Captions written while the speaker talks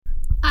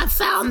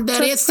found the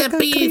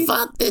recipe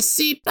for the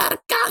super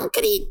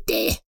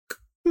concrete.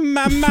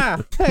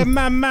 Mama, hey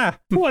mama,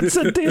 what's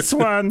this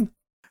one?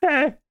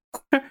 Hey,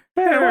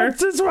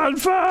 what's this one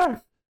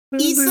for?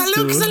 It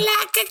looks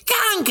like a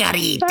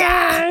concrete.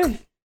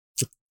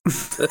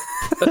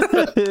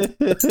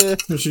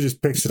 She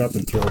just picks it up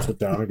and throws it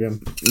down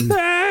again.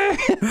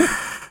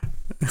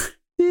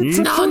 It's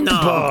a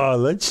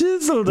football. I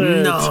chiseled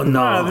it.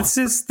 No, this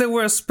is the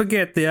worst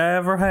spaghetti I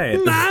ever had.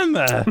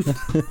 Mama.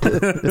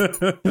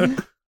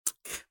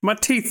 My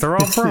teeth are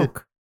all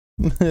broke.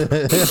 That's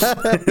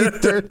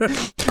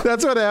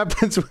what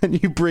happens when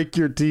you break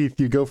your teeth.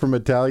 You go from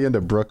Italian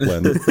to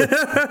Brooklyn.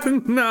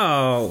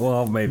 No,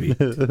 well, maybe.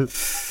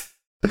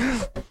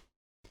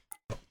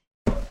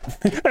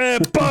 Hey,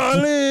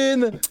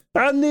 Pauline,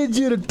 I need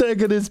you to take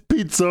this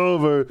pizza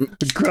over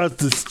across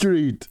the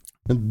street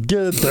and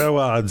get that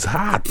one's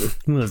hot.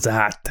 It's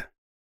hot.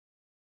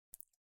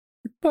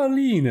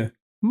 Pauline.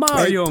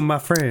 Mario, my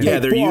friend. Yeah,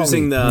 they're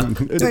using the...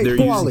 Hey,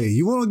 Paulie,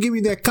 you want to give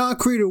me that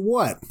concrete or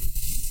what?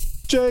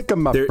 Jacob,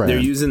 my friend. They're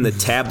using the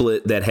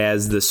tablet that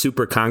has the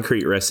super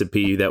concrete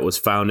recipe that was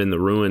found in the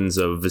ruins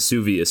of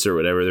Vesuvius or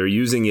whatever. They're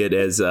using it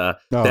as that's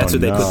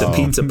what they put the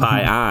pizza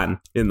pie on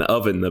in the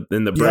oven,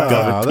 in the brick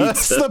oven.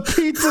 That's the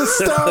pizza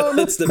stone.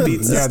 It's the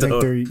pizza I stone.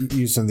 think they're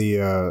using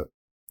the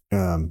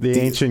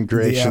ancient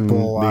Grecian,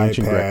 Apple the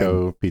ancient iPad,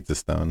 Greco pizza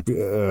stone.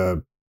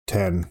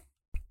 10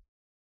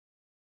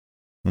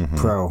 Mhm.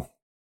 Pro.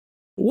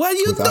 What are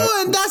you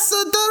doing? That's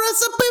the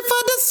recipe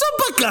for the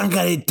super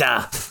concrete.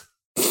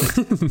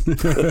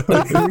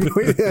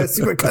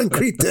 Super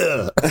concrete.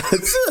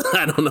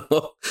 I don't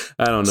know.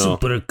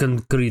 Super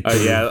concrete.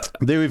 Yeah,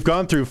 Dude, we've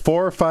gone through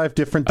 4 or 5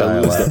 different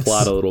I lose dialects. the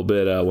plot a little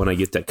bit when I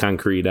get to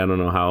concrete. I don't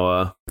know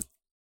how,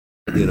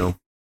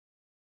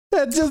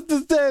 That's just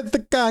to say it's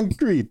the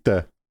concrete.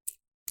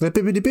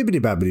 Bibbidi bibbidi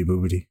bobbidi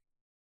boobidi.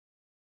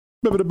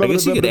 I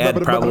guess you could add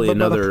probably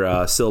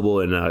another syllable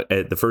in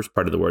at the first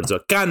part of the word. So,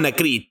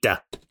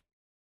 canacrita.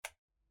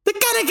 The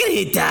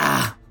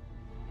canacrita.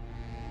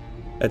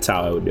 That's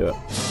how I would do it.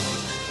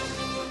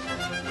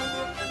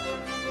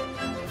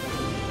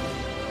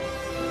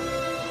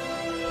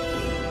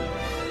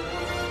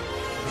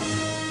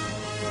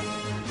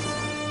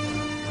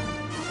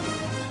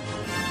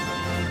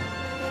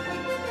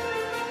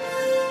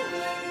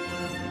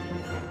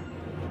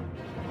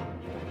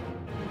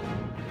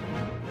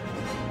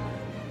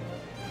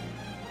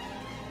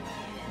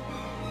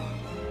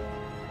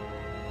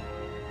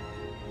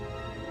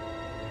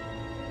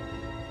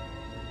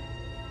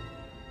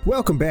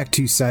 Welcome back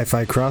to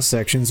Sci-Fi Cross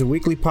Sections, a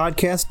weekly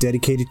podcast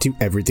dedicated to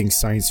everything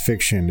science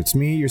fiction. It's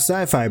me, your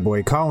sci-fi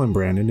boy, Colin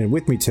Brandon, and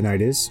with me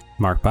tonight is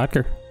Mark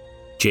Bodker.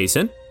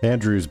 Jason?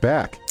 Andrew's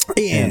back.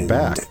 And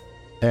back.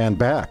 And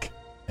back.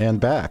 And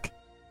back.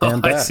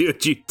 And back. I see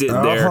what you did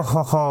there.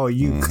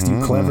 You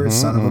clever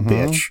son of a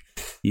bitch.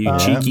 You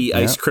cheeky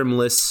ice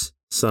creamless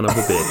son of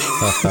a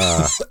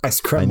bitch. Ice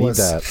creamless. I need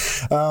that.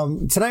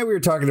 Tonight we were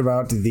talking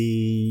about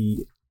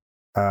the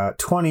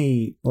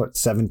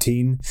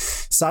 2017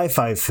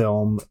 sci-fi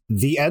film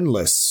The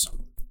Endless.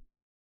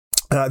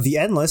 The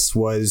Endless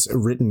was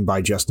written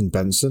by Justin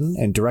Benson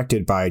and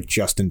directed by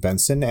Justin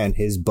Benson and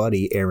his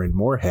buddy Aaron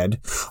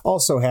Moorhead,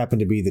 also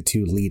happened to be the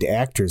 2 lead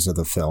actors of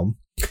the film.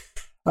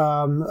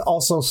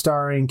 Also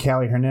starring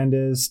Callie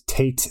Hernandez,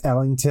 Tate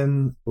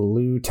Ellington,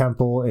 Lou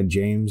Temple, and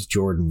James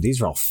Jordan.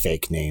 These are all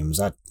fake names.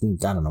 I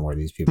don't know where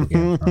these people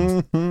came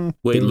from.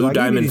 Wait, Lou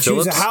Diamond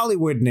Phillips? Choose a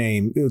Hollywood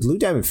name. Lou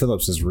Diamond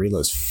Phillips is real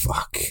as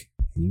fuck.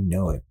 You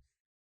know it.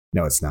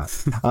 No, it's not.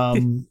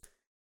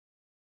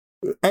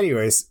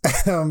 Anyways,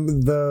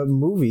 the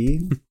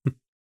movie.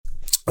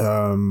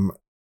 I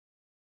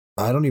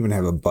don't even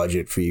have a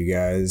budget for you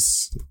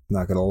guys.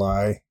 Not gonna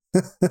lie.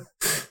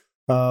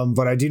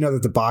 But I do know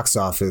that the box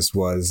office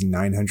was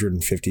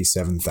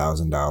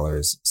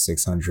 $957,000,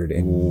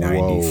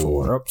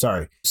 694. Oh,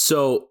 sorry.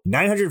 So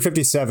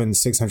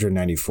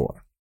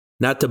 957,694.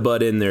 Not to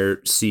butt in there,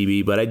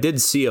 CB, but I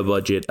did see a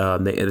budget. I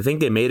think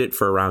they made it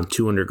for around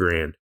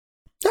 $200,000.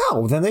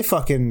 Oh, then they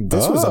fucking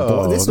this was a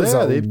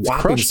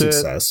whopping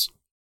success.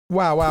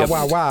 Wow.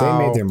 They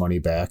made their money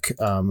back.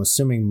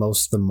 Assuming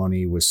most of the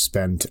money was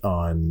spent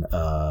on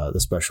the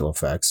special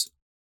effects.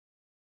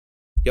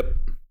 Yep.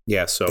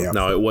 Yeah, so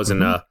no, it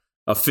wasn't a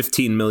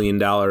 $15 million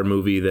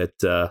movie that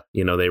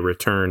they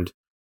returned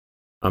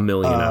 $1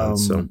 million on.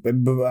 So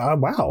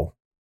wow.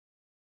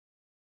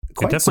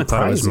 I definitely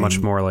thought it was much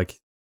more like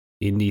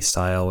indie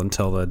style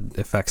until the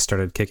effects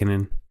started kicking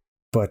in.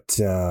 But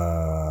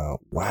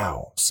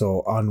wow.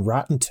 So on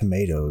Rotten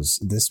Tomatoes,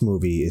 this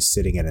movie is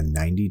sitting at a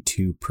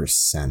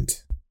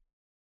 92%.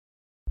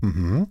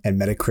 Mm-hmm.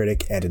 And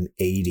Metacritic at an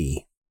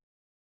 80.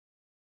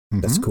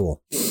 Mm-hmm. That's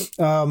cool.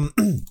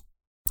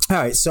 All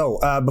right, so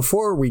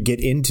before we get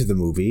into the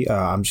movie,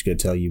 I'm just going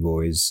to tell you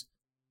boys,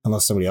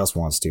 unless somebody else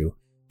wants to,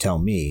 tell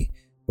me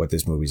what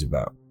this movie's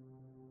about.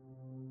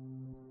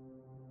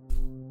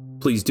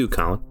 please do,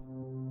 Colin.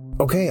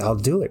 Okay, I'll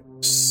do it.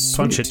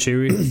 Punch it,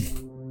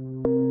 Chewie.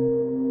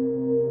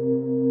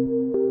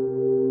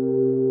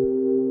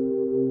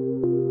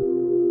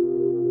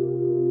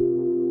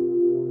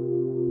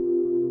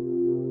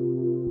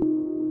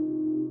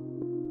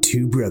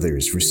 two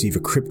brothers receive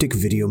a cryptic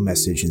video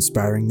message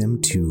inspiring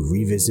them to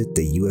revisit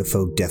the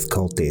UFO death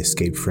cult they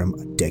escaped from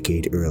a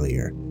decade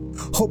earlier.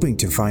 Hoping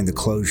to find the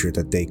closure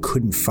that they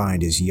couldn't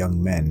find as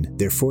young men,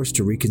 they're forced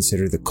to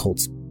reconsider the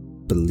cult's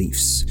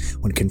beliefs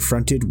when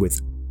confronted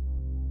with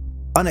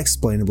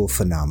unexplainable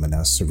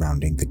phenomena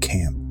surrounding the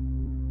camp.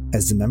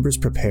 As the members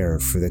prepare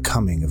for the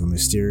coming of a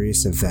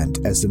mysterious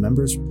event, the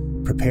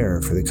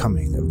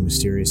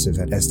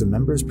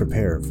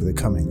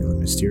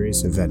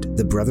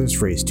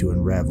brothers race to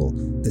unravel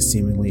the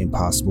seemingly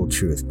impossible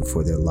truth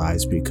before their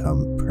lives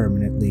become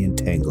permanently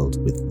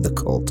entangled with the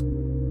cult.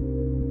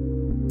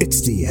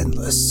 It's The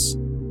Endless.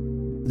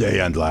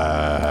 The Endless.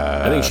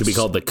 I think it should be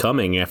called The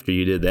Coming after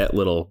you did that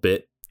little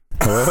bit.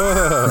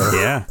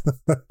 Yeah.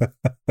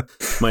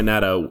 Might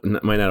not have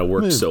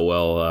worked so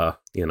well,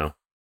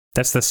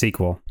 That's the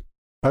sequel.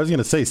 I was going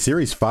to say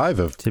Series 5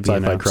 of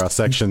Sci-Fi Cross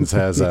Sections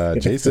has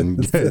Jason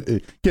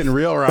getting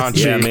real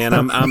raunchy. Yeah, man,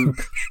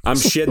 I'm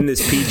shedding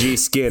this PG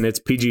skin. It's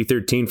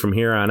PG-13 from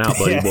here on out,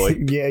 buddy boy.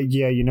 Yeah.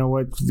 You know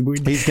what?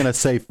 He's going to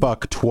say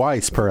fuck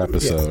twice per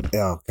episode. Yeah.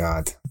 Oh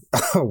God.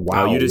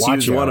 Wow. Oh, you just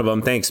used one of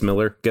them. Thanks,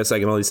 Miller. Guess I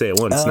can only say it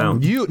once now.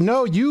 You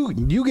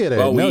get it.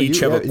 Oh, we each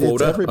have a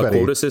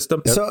quota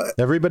system. Yep. So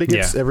everybody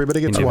gets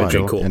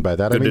one, cool. and by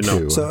that I mean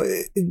two. So,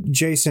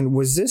 Jason,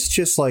 was this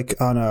just like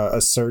on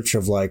a search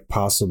of like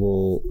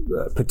possible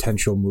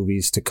potential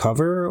movies to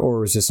cover,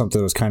 or was this something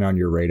that was kind of on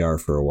your radar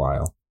for a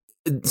while?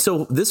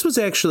 So this was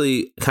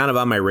actually kind of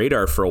on my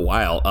radar for a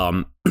while.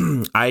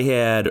 I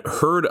had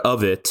heard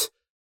of it.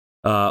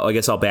 I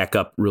guess I'll back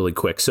up really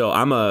quick. So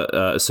I'm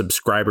a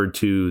subscriber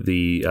to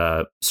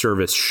the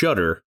service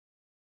Shudder,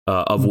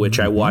 of which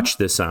I watched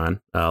this on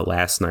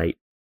last night.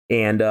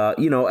 And,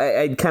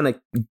 I kind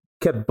of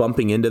kept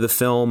bumping into the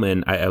film,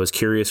 and I was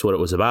curious what it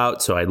was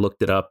about. So I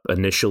looked it up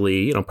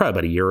initially, probably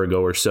about a year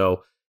ago or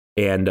so.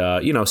 And,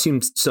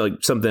 seemed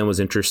like something that was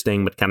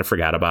interesting, but kind of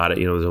forgot about it.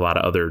 There's a lot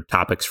of other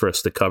topics for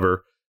us to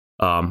cover.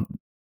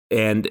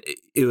 And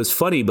it was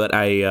funny, but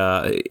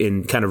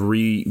in kind of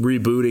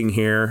rebooting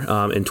here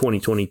in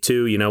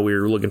 2022, we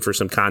were looking for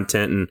some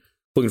content and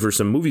looking for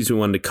some movies we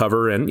wanted to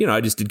cover. And,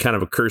 I just did kind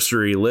of a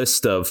cursory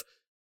list of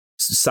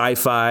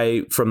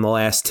sci-fi from the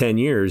last 10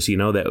 years,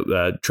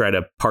 that try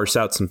to parse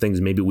out some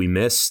things maybe we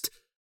missed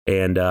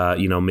and,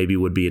 maybe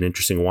would be an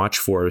interesting watch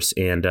for us.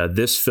 And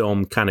this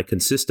film kind of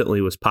consistently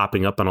was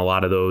popping up on a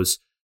lot of those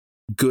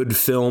good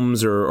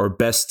films or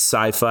best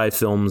sci-fi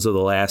films of the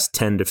last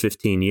 10 to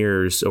 15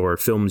 years or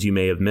films you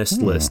may have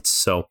missed lists.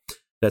 So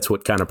that's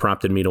what kind of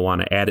prompted me to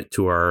want to add it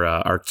to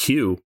our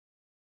queue.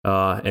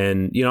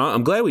 And,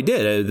 I'm glad we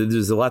did.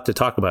 There's a lot to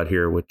talk about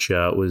here, which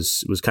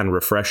was kind of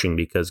refreshing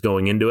because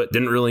going into it,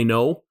 didn't really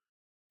know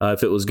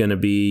if it was going to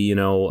be,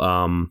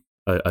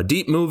 a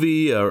deep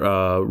movie or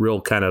a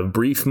real kind of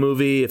brief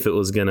movie, if it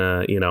was going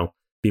to,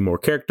 be more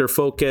character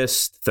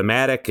focused,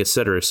 thematic, et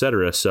cetera, et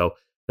cetera. So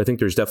I think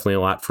there's definitely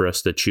a lot for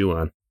us to chew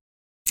on.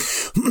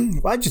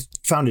 Well, I just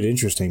found it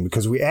interesting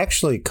because we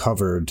actually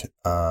covered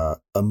a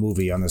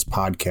movie on this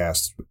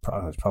podcast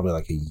probably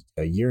like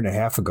a year and a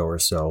half ago or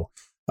so,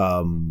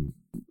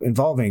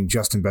 involving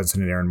Justin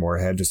Benson and Aaron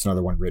Moorhead, just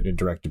another one written and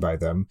directed by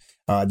them.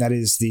 That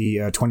is the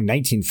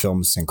 2019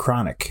 film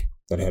Synchronic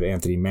that had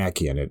Anthony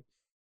Mackie in it.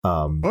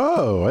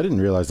 Whoa, I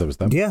didn't realize that was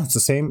them. Yeah, it's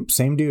the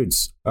same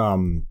dudes.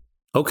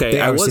 Okay, they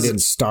obviously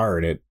didn't star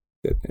in it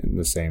in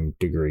the same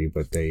degree,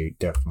 but they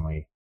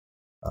definitely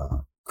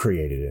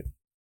created it.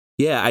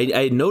 Yeah,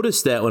 I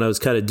noticed that when I was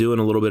kind of doing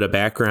a little bit of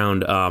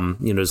background,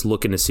 just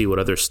looking to see what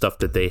other stuff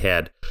that they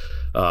had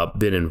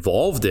been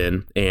involved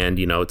in. And,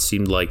 it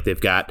seemed like they've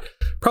got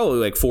probably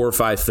like 4 or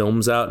 5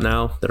 films out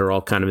now that are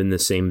all kind of in the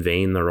same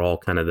vein. They're all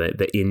kind of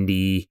the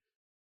indie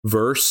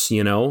verse,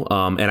 and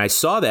I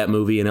saw that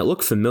movie and it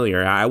looked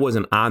familiar. I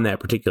wasn't on that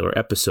particular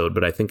episode,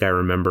 but I think I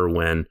remember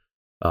when,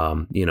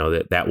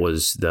 that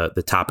was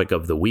the topic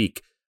of the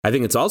week. I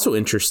think it's also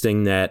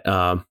interesting that,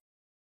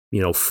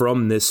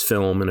 from this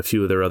film and a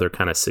few of their other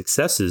kind of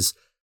successes,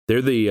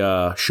 they're the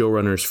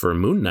showrunners for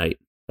Moon Knight,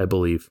 I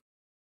believe.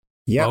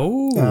 Yeah,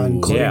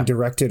 including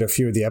directed a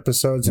few of the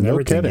episodes and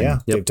everything. Kidding. Yeah,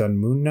 Yep. They've done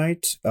Moon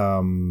Knight.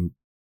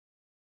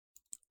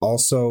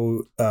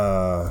 Also,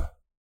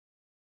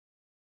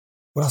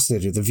 what else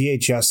did they do? The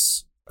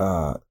VHS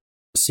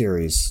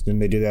series.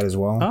 Didn't they do that as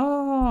well?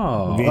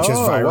 Oh,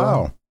 VHS Viral.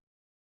 Wow.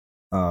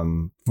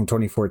 From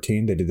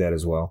 2014, they did that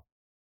as well.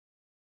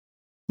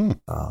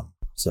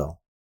 So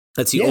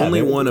that's the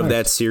only one of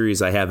that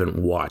series I haven't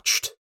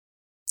watched.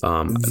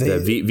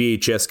 The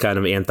VHS kind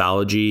of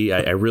anthology.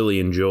 I really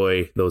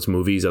enjoy those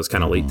movies. I was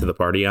kind of late to the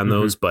party on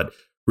those, but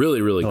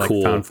really, really like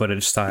cool. Found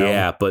footage style.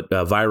 Yeah, but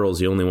Viral is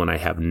the only one I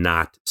have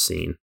not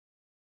seen.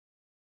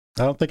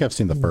 I don't think I've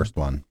seen the first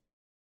one.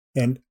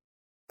 And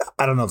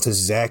I don't know if this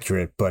is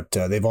accurate, but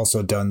they've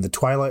also done the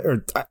Twilight,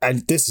 or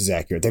this is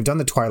accurate. They've done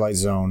the Twilight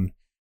Zone,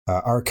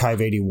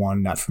 Archive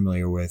 81, not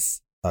familiar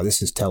with.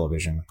 This is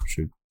television,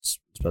 should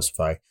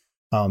specify.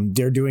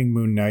 They're doing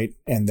Moon Knight,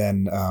 and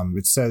then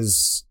it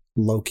says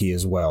Loki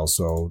as well,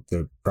 so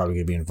they're probably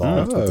going to be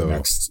involved with the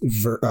next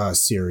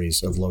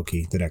series of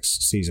Loki, the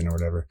next season or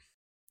whatever.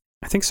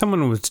 I think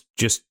someone was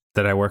just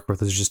that I work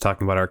with was just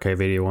talking about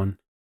Arcade81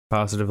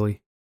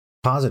 positively.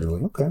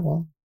 Positively, okay.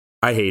 Well,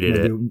 I hated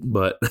it,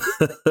 but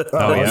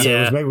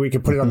yeah. Maybe we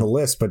could put it on the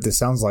list, but this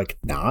sounds like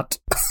not.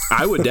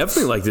 I would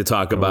definitely like to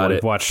talk about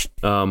it. We've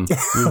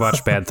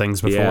watched bad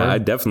things before. Yeah,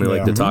 I'd definitely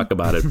like to talk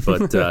about it.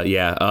 But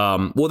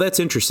well, that's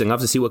interesting. I'll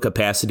have to see what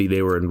capacity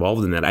they were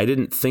involved in that. I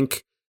didn't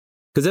think,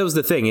 because that was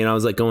the thing. I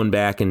was like going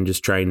back and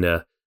just trying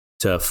to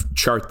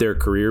chart their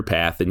career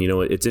path, and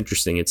it's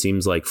interesting. It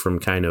seems like from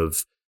kind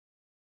of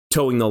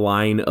towing the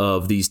line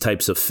of these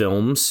types of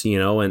films,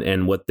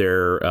 and what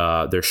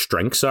their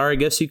strengths are, I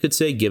guess you could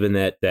say, given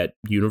that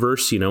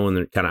universe, and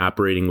they're kind of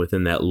operating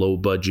within that low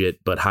budget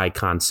but high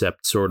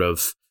concept sort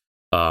of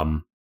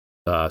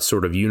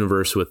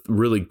universe with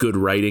really good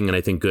writing and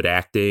I think good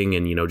acting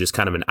and just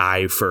kind of an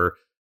eye for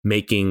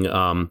making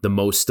the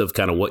most of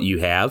kind of what you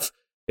have.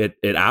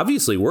 It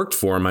obviously worked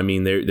for them. I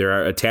mean,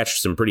 they're attached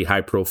to some pretty high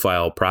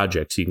profile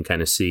projects. You can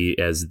kind of see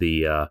as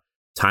the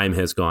time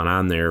has gone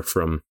on there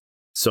from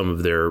some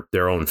of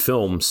their own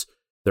films.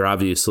 They're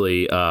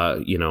obviously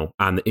on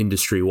the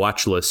industry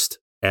watch list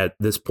at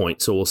this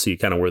point, so we'll see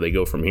kind of where they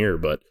go from here.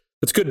 But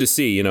it's good to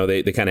see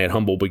they kind of had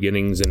humble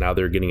beginnings and now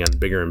they're getting on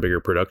bigger and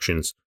bigger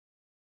productions,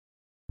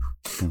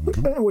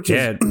 which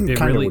is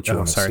kind of what you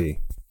want to see.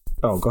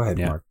 Oh, go ahead,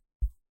 Mark.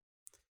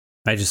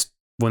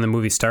 When the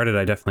movie started,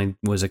 I definitely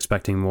was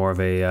expecting more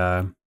of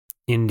a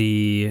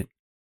indie,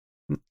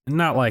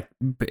 not like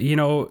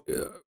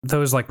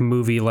those like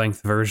movie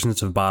length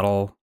versions of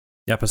Bottle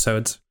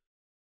episodes.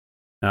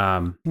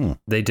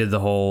 They did the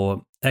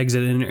whole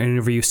exit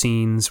interview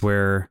scenes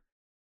where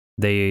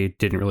they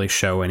didn't really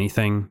show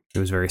anything. It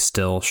was very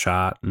still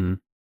shot and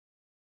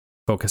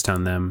focused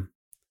on them.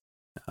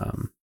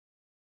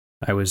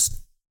 I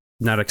was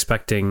not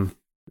expecting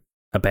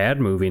a bad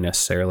movie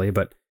necessarily,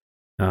 but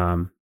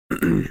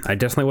I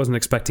definitely wasn't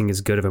expecting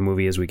as good of a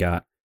movie as we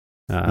got.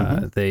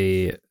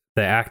 The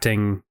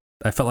acting,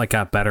 I felt like,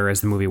 got better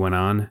as the movie went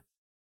on.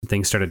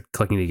 Things started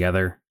clicking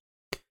together.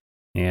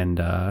 And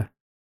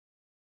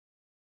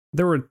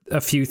there were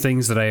a few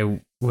things that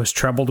I was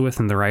troubled with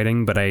in the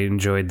writing, but I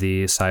enjoyed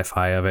the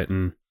sci-fi of it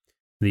and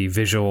the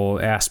visual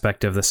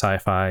aspect of the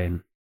sci-fi.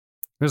 And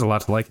there's a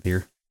lot to like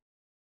here.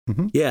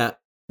 Mm-hmm. Yeah.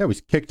 Yeah, we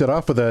kicked it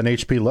off with an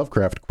H.P.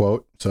 Lovecraft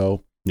quote.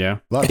 So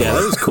that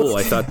was cool.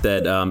 I thought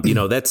that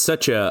that's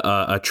such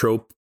a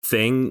trope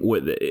thing.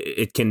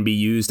 It can be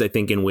used, I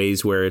think, in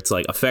ways where it's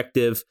like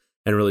effective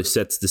and really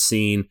sets the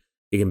scene.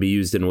 It can be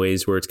used in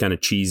ways where it's kind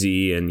of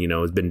cheesy and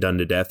has been done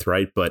to death,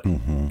 right? But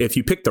if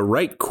you pick the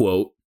right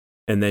quote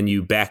and then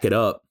you back it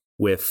up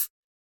with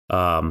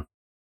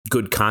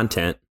good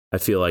content, I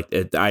feel like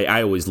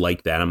I always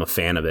like that. I'm a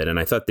fan of it, and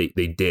I thought they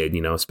did.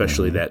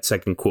 Especially that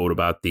second quote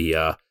about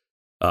the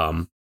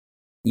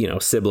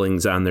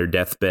siblings on their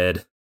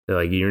deathbed.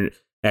 Like, you're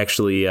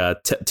actually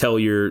tell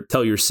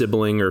your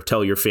sibling or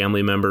tell your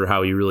family member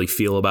how you really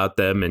feel about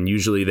them, and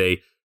usually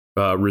they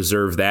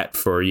reserve that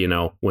for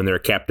when they're a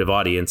captive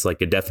audience,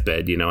 like a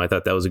deathbed. I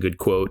thought that was a good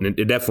quote, and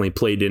it definitely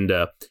played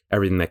into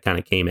everything that kind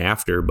of came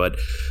after. But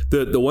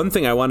the one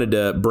thing I wanted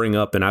to bring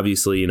up, and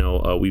obviously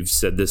we've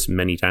said this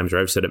many times, or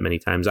I've said it many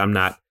times, I'm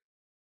not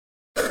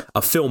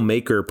a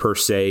filmmaker per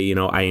se.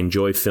 I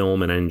enjoy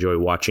film and I enjoy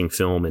watching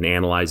film and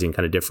analyzing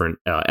kind of different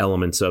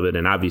elements of it.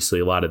 And obviously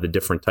a lot of the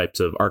different types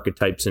of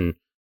archetypes and,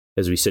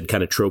 as we said,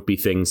 kind of tropey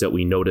things that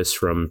we notice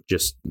from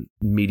just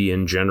media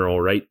in general.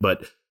 Right.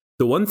 But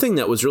the one thing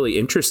that was really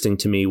interesting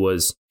to me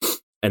was,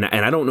 and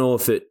I don't know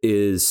if it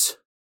is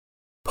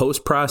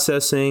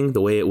post-processing, the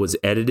way it was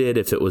edited,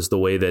 if it was the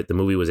way that the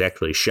movie was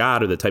actually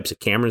shot or the types of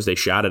cameras they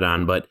shot it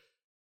on. But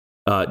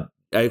I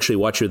actually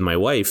watched it with my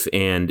wife,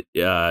 and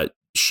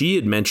she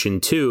had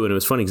mentioned too, and it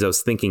was funny because I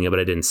was thinking it, but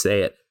I didn't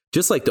say it,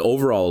 just like the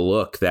overall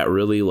look that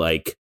really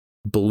like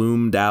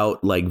bloomed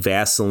out like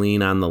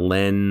Vaseline on the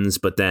lens.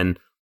 But then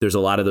there's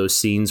a lot of those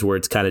scenes where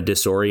it's kind of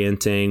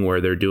disorienting,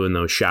 where they're doing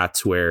those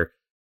shots where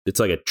it's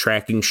like a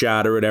tracking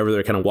shot or whatever.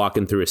 They're kind of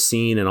walking through a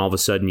scene, and all of a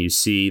sudden you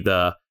see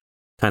the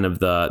kind of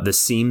the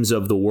seams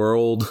of the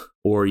world,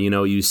 or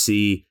you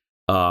see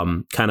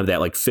kind of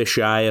that like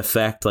fisheye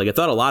effect. Like, I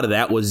thought a lot of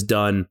that was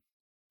done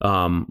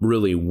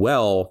really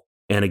well.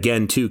 And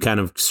again, too, kind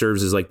of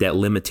serves as like that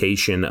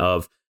limitation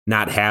of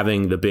not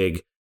having the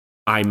big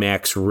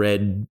IMAX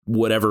red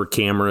whatever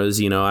cameras.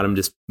 I'm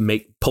just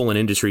pulling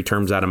industry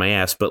terms out of my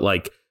ass, but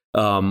like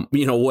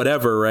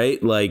whatever,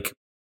 right? Like,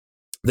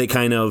 they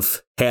kind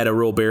of had a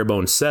real bare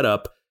bones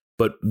setup,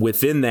 but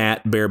within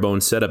that bare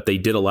bones setup, they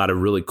did a lot of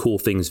really cool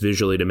things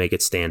visually to make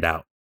it stand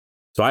out.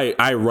 So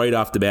I right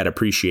off the bat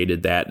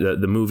appreciated that.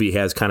 The movie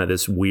has kind of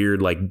this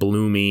weird, like,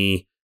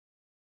 bloomy,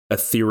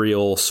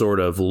 ethereal sort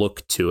of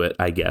look to it,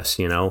 I guess,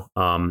 and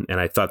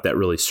I thought that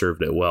really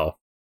served it well.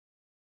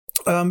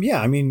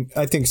 Yeah, I mean,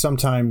 I think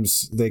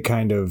sometimes they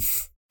kind of,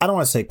 I don't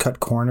want to say cut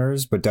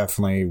corners, but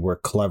definitely were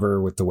clever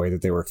with the way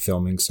that they were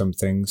filming some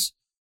things.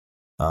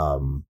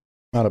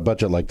 On a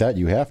budget like that,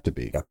 you have to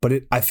be. Yeah,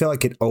 but I feel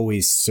like it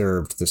always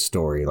served the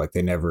story. Like,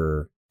 they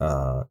never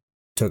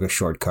took a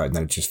shortcut and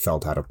then it just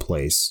felt out of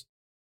place.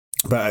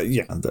 But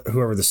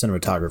whoever the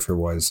cinematographer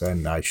was,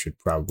 and I should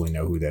probably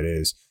know who that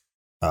is,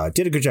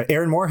 did a good job.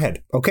 Aaron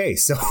Moorhead. Okay,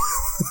 so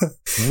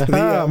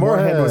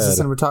Moorhead was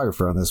the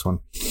cinematographer on this one.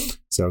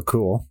 So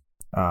cool.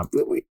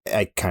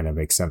 It kind of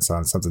makes sense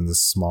on something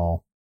this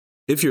small.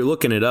 If you're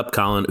looking it up,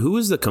 Colin, who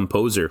is the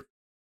composer?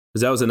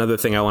 Because that was another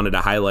thing I wanted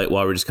to highlight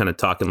while we're just kind of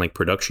talking like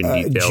production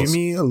details.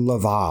 Jimmy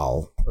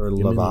LaValle or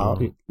Lavalle.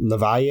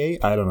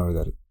 I don't know who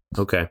that is.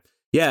 Okay.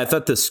 Yeah, I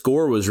thought the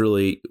score was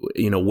really,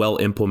 well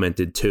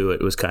implemented too.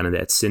 It was kind of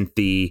that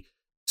synthy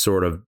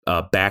sort of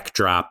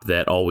backdrop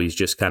that always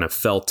just kind of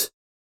felt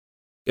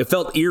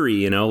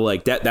eerie,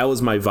 like that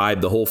was my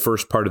vibe the whole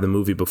first part of the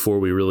movie before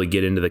we really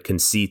get into the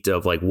conceit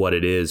of like what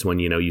it is when,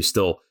 you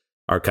still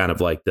are kind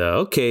of like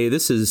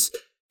this is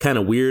kind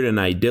of weird and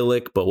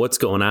idyllic, but what's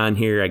going on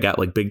here? I got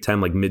like big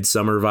time like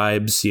Midsummer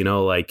vibes,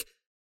 like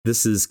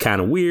this is kind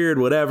of weird,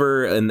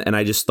 whatever. And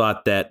I just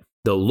thought that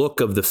the look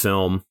of the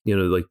film,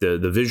 like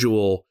the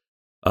visual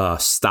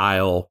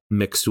style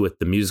mixed with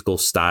the musical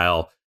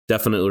style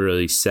definitely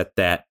really set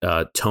that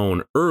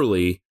tone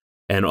early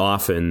and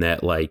often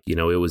that like, it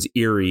was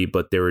eerie,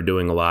 but they were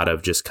doing a lot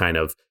of just kind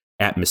of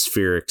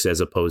atmospherics as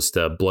opposed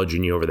to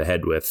bludgeon you over the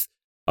head with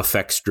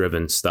effects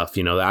driven stuff.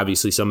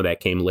 Obviously some of that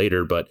came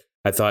later, but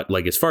I thought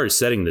like as far as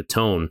setting the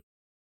tone,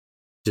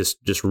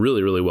 just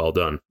really, really well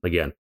done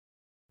again.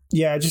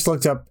 Yeah, I just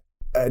looked up.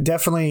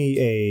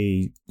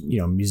 Definitely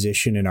a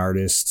musician and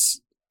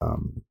artist.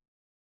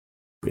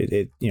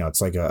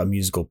 It's like a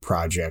musical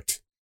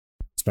project.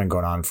 It's been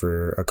going on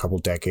for a couple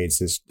decades.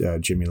 This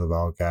Jimmy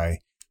LaValle guy.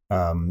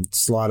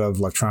 It's a lot of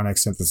electronic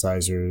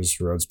synthesizers,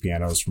 Rhodes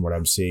pianos. From what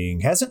I'm seeing,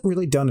 hasn't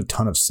really done a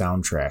ton of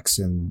soundtracks,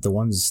 and the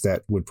ones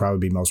that would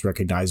probably be most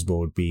recognizable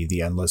would be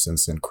The Endless and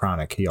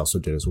Synchronic. He also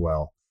did as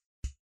well.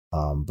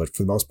 But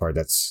for the most part,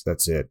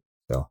 that's it.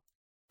 So,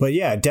 but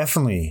yeah,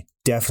 definitely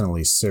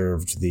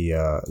served the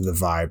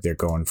vibe they're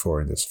going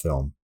for in this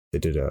film. They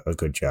did a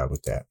good job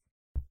with that.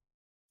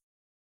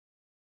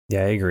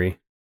 Yeah, I agree.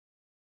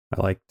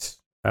 I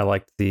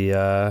liked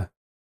the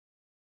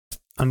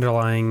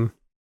underlying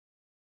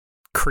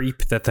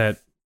creep that their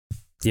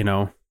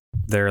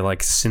like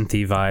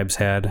synthy vibes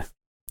had.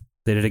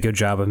 They did a good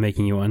job of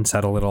making you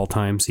unsettled at all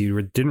times. So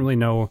you didn't really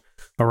know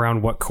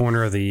around what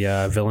corner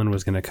the villain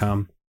was going to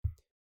come.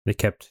 They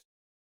kept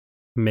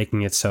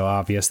making it so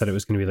obvious that it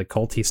was going to be like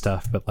culty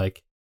stuff, but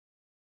like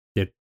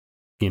it,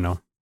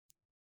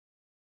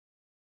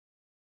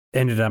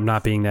 ended up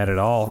not being that at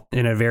all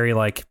in a very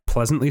like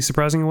pleasantly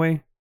surprising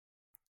way.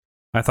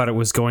 I thought it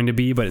was going to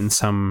be, but in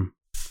some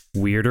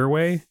weirder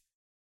way.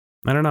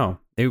 I don't know.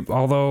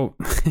 Although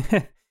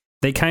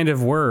they kind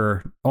of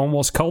were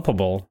almost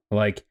culpable.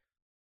 Like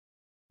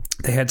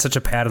they had such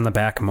a pat on the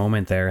back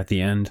moment there at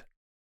the end.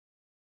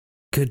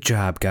 Good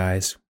job,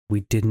 guys.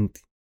 We didn't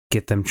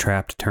get them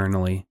trapped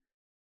eternally.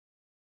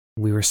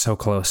 We were so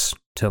close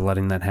to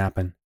letting that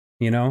happen,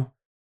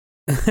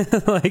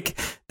 like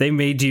they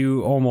made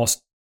you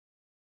almost,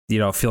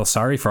 feel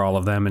sorry for all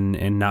of them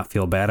and not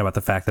feel bad about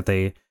the fact that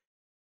they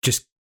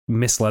just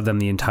misled them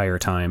the entire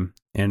time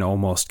and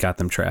almost got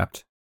them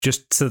trapped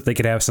just so that they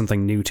could have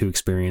something new to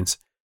experience,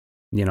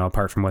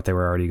 apart from what they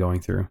were already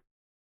going through.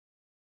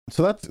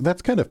 So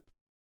that's kind of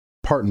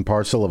part and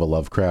parcel of a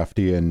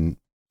Lovecraftian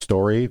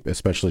story,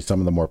 especially some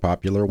of the more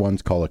popular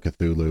ones, Call of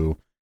Cthulhu,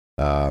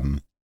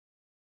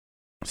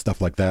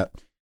 stuff like that,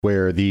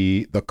 where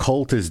the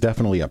cult is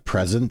definitely a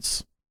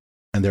presence,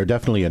 and they're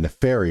definitely a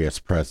nefarious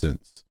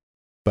presence,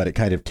 but it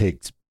kind of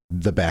takes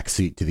the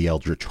backseat to the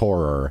eldritch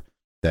horror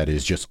that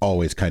is just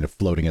always kind of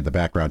floating in the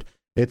background.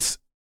 There's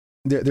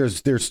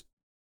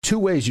two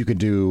ways you could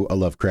do a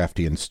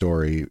Lovecraftian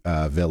story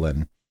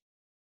villain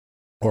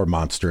or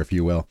monster, if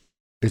you will,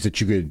 is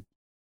that you could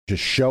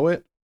just show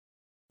it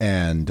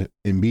and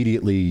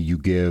immediately you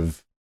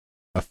give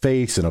a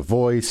face and a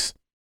voice,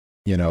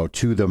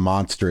 to the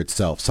monster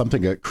itself,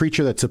 a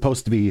creature that's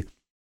supposed to be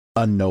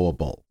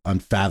unknowable,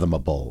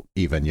 unfathomable,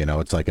 even,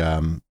 it's like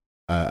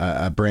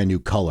a brand new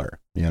color,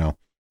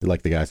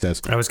 like the guy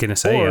says. I was going to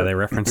say, they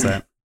reference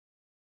that.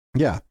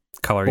 Yeah.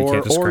 Color you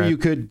can't describe. Or you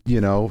could,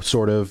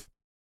 sort of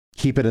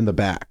keep it in the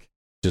back.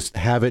 Just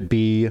have it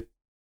be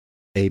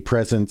a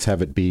presence,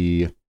 have it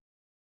be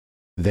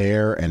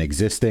there and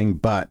existing,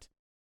 but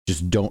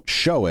just don't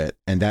show it.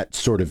 And that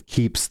sort of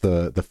keeps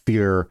the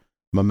fear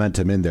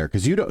momentum in there.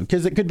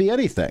 Because it could be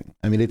anything.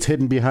 I mean, it's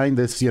hidden behind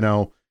this,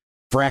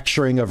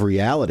 fracturing of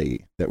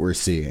reality that we're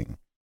seeing.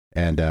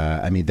 And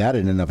I mean, that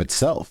in and of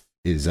itself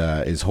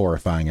is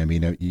horrifying. I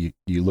mean,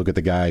 you look at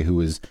the guy who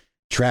was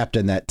trapped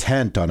in that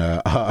tent on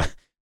a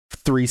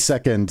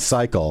 3-second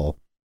cycle,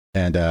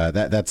 and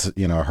that's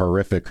a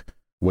horrific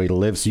way to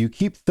live. So you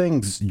keep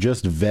things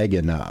just vague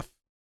enough,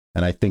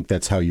 and I think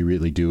that's how you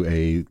really do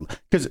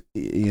because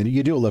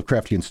you do a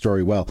Lovecraftian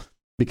story well.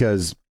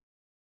 Because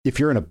if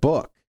you're in a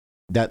book,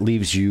 that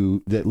leads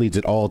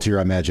it all to your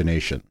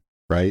imagination,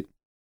 right?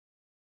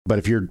 But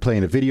if you're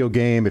playing a video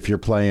game, if you're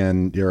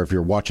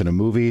watching a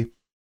movie,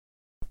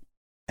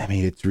 I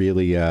mean, it's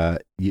really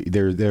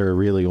there are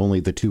really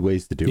only the two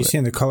ways to do it. You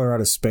saying The Color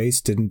Out of Space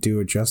didn't do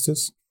it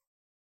justice?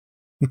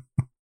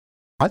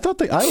 I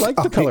thought I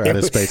liked The Color Out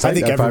of Space. I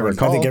think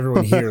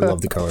everyone here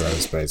loved The Color Out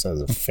of Space. That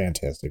was a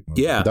fantastic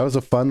movie. Yeah. That was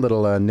a fun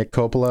little Nick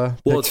Coppola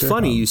Well, picture. it's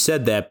funny you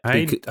said that.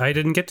 I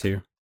didn't get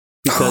to.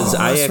 Because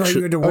I that's right, actually...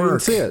 you had to Oh, you didn't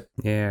work. see it.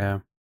 Yeah.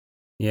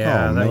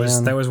 Oh,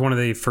 that was one of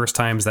the first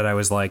times that I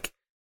was like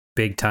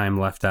big time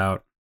left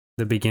out.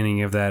 The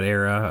beginning of that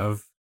era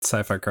of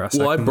sci-fi cross.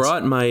 Well, I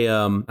brought my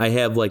I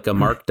have like a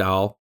Mark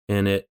doll,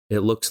 and it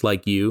looks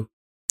like you.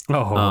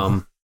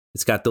 Oh.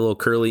 It's got the little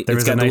curly. There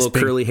It's was a got the nice little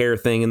big- curly hair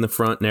thing in the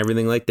front and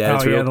everything like that.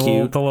 It's real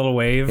cute. The little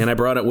wave. And I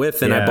brought it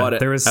with, and I Yeah, bought it.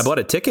 there was- I bought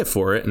a ticket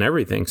for it and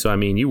everything. So I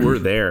mean, you were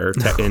there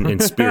in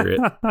spirit.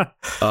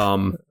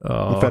 You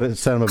fed it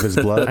some of his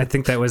blood. I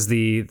think that was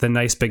the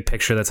nice big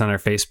picture that's on our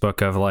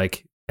Facebook of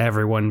like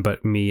everyone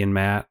but me and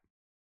Matt.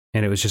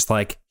 And it was just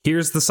like,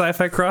 here's the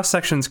sci-fi cross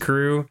sections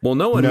crew. Well,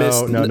 no one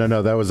missed. No.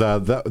 That was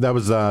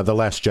The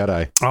Last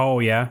Jedi. Oh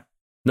yeah.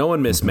 No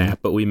one missed Matt,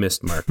 but we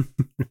missed Mark.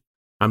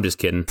 I'm just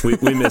kidding.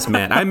 We missed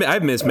Matt.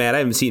 I've missed Matt. I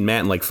haven't seen Matt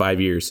in like 5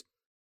 years.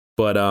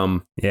 But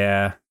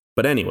Yeah.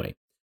 But anyway,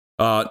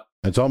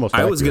 It's almost.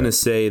 I was accurate. going to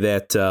say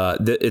that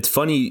it's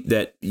funny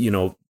that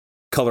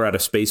Color Out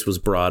of Space was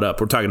brought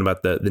up. We're talking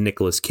about the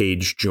Nicolas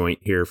Cage joint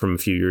here from a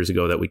few years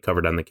ago that we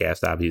covered on the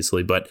cast,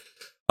 obviously, but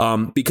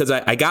because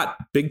I got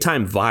big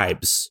time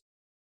vibes.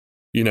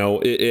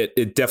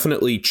 It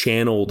definitely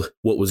channeled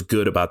what was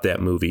good about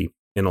that movie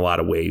in a lot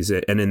of ways,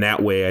 and in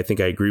that way, I think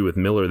I agree with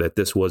Miller that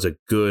this was a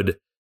good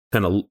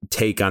kind of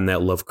take on that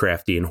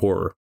Lovecraftian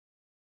horror.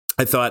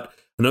 I thought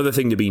another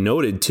thing to be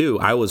noted too,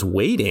 I was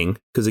waiting,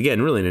 because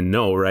again, really didn't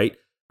know, right?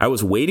 I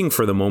was waiting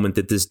for the moment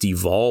that this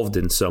devolved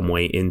in some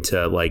way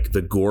into like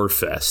the gore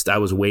fest. I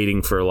was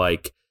waiting for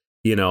like,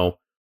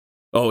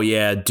 oh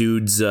yeah,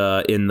 dudes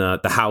in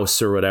the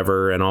house or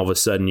whatever, and all of a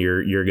sudden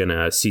you're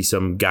gonna see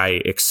some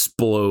guy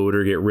explode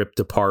or get ripped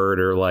apart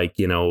or like,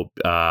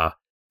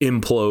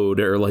 implode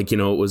or like,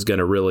 it was going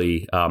to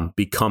really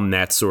become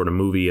that sort of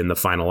movie in the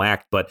final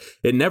act, but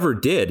it never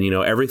did.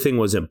 Everything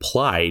was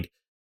implied.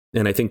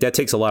 And I think that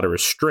takes a lot of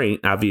restraint.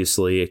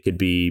 Obviously, it could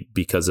be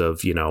because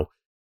of,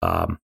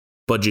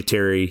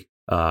 budgetary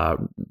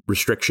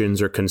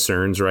restrictions or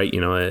concerns, right?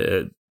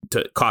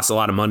 It costs a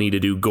lot of money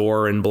to do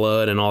gore and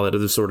blood and all that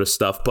other sort of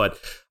stuff. But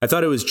I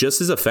thought it was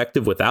just as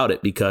effective without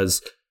it,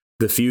 because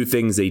the few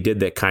things they did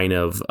that kind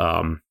of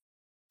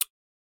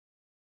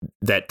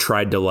that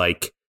tried to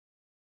like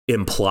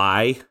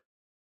imply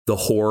the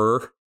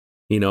horror,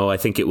 I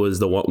think it was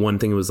the one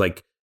thing was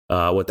like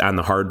on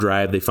the hard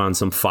drive they found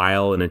some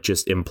file and it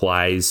just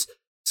implies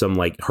some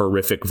like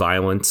horrific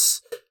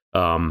violence,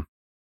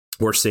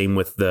 or same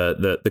with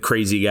the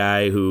crazy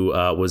guy who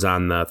was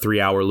on the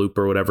 3-hour loop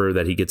or whatever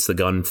that he gets the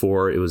gun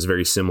for. It was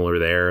very similar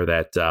there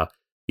that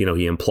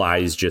he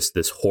implies just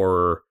this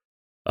horror.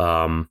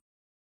 I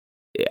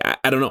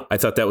don't know, I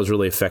thought that was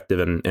really effective,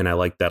 and I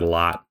liked that a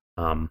lot.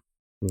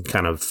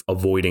 Kind of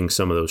avoiding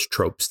some of those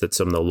tropes that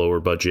some of the lower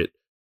budget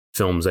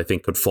films I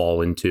think could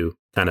fall into,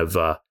 kind of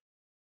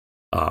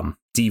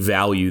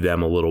devalue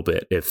them a little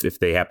bit if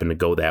they happen to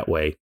go that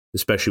way,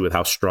 especially with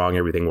how strong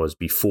everything was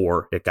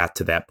before it got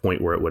to that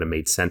point where it would have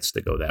made sense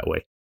to go that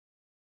way.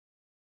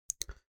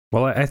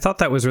 Well, I thought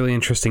that was really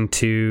interesting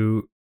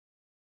too,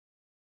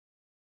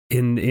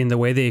 in the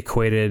way they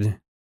equated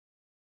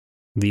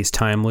these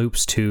time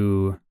loops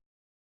to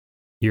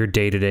your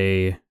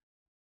day-to-day,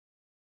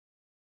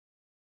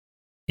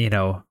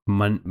 your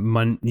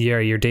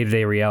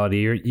day-to-day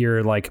reality,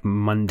 your like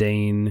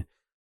mundane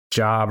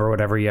job or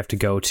whatever you have to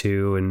go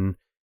to,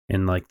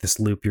 and like this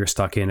loop you're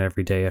stuck in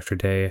every day after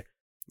day.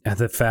 And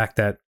the fact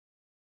that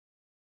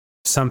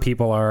some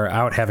people are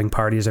out having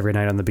parties every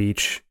night on the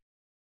beach,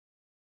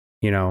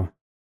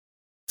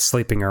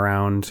 sleeping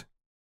around,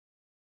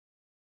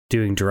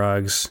 doing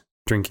drugs,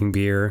 drinking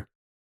beer,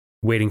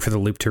 waiting for the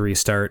loop to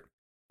restart,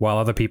 while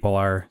other people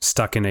are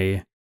stuck in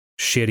a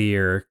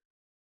shittier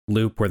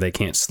loop where they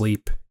can't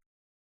sleep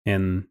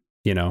and,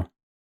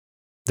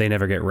 they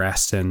never get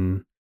rest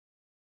and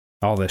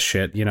all this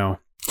shit,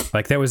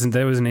 like that was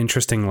an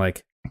interesting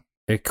like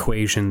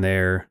equation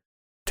there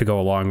to go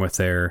along with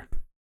their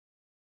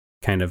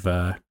kind of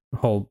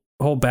whole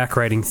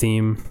backwriting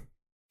theme.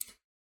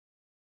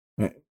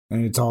 And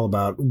it's all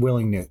about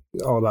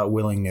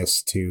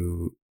willingness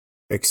to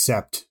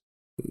accept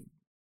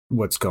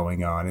what's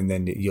going on, and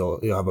then you'll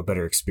have a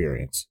better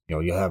experience.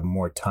 You'll have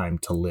more time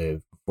to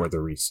live before the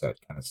reset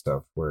kind of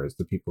stuff. Whereas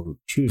the people who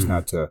choose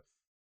not to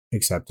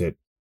accept it,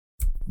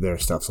 their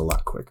stuff's a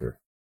lot quicker.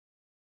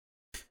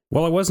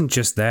 Well, it wasn't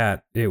just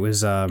that. It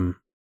was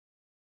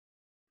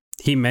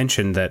he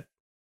mentioned that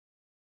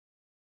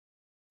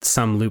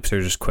some loops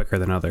are just quicker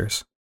than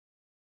others.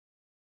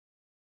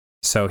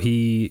 So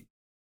he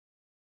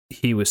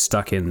was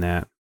stuck in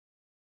that,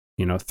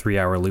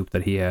 3-hour loop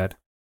that he had.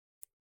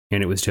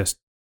 And it was just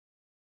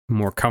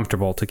more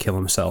comfortable to kill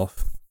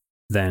himself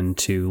than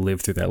to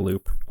live through that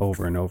loop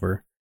over and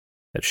over,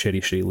 that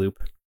shitty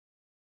loop.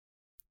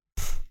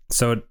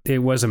 So it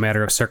was a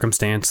matter of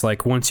circumstance.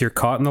 Like once you're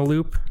caught in the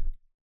loop,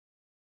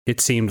 it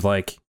seemed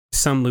like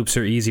some loops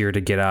are easier to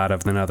get out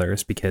of than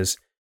others because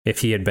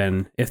if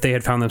they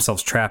had found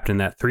themselves trapped in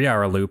that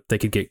 3-hour loop, they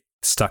could get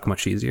stuck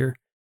much easier.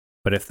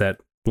 But if that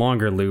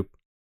longer loop,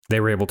 they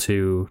were able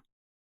to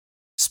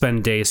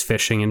spend days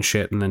fishing and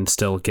shit and then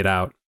still get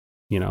out,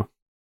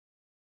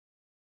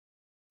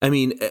 I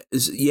mean,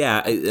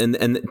 yeah,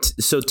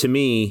 so to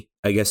me,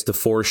 I guess to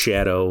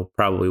foreshadow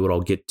probably what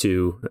I'll get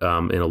to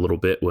in a little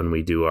bit when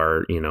we do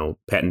our,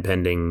 patent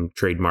pending,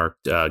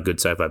 trademarked good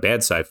sci-fi, bad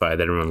sci-fi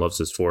that everyone loves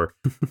us for.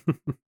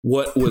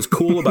 What was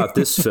cool about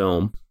this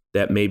film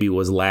that maybe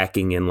was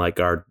lacking in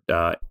like our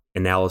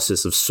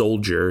analysis of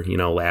Soldier,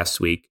 last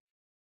week,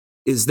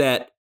 is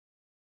that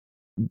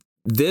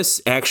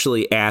this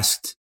actually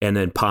asked and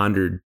then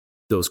pondered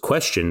those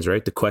questions,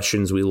 right? The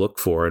questions we look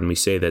for, and we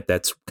say that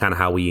that's kind of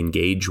how we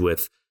engage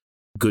with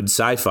good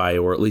sci-fi,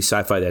 or at least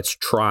sci-fi that's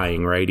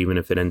trying, right? Even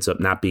if it ends up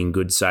not being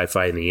good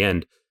sci-fi in the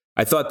end.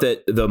 I thought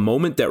that the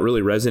moment that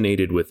really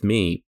resonated with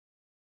me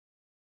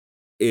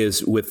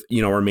is with,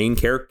 our main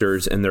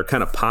characters, and they're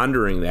kind of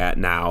pondering that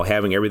now,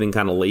 having everything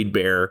kind of laid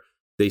bare.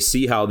 They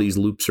see how these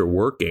loops are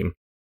working.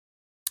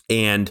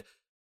 And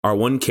our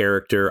one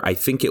character, I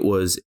think it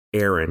was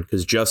Aaron,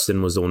 because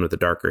Justin was the one with the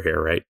darker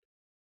hair, right?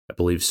 I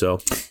believe so.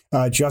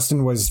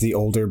 Justin was the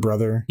older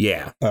brother.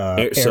 Yeah.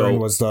 Aaron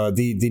was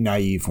the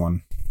naive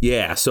one.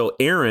 Yeah. So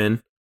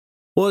Aaron,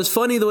 well, it's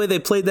funny the way they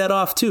played that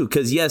off too,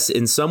 because yes,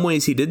 in some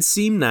ways he did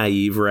seem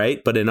naive,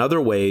 right? But in other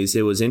ways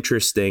it was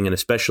interesting, and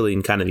especially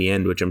in kind of the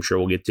end, which I'm sure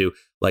we'll get to,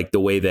 like the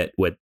way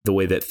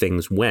that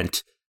things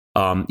went.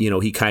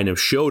 He kind of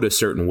showed a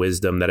certain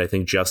wisdom that I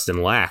think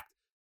Justin lacked.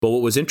 But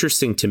what was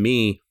interesting to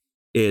me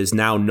is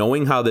now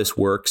knowing how this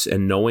works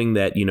and knowing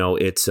that,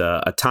 it's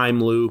a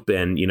time loop,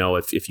 and,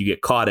 if you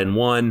get caught in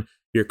one,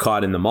 you're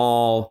caught in them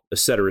all, et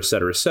cetera, et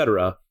cetera, et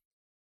cetera.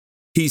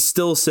 He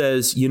still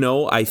says,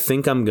 I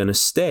think I'm going to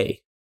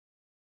stay.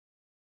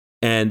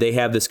 And they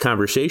have this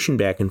conversation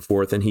back and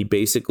forth, and he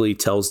basically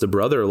tells the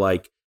brother,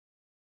 like,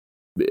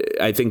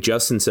 I think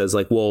Justin says,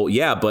 like, well,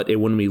 yeah, but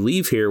when we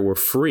leave here, we're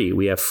free.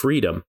 We have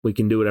freedom. We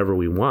can do whatever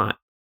we want.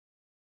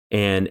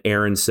 And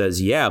Aaron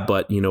says, yeah,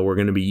 but, we're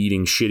going to be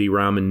eating shitty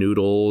ramen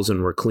noodles,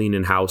 and we're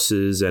cleaning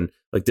houses, and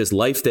like this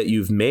life that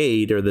you've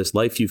made, or this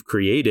life you've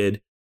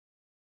created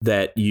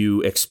that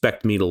you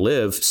expect me to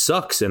live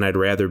sucks. And I'd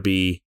rather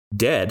be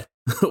dead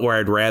or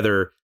I'd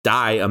rather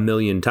die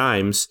 1,000,000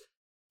 times,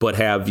 but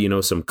have,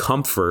 some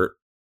comfort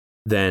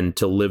than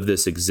to live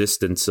this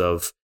existence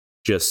of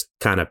just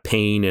kind of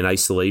pain and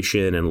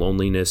isolation and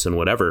loneliness and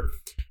whatever.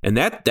 And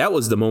that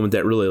was the moment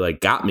that really like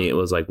got me. It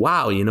was like,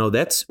 wow,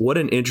 that's what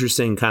an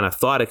interesting kind of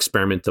thought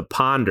experiment to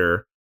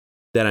ponder,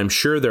 that I'm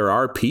sure there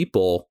are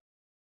people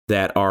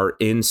that are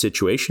in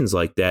situations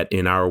like that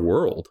in our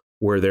world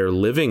where they're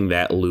living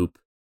that loop,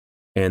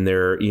 and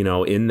they're,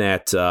 in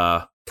that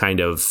kind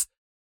of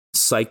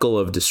cycle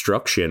of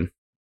destruction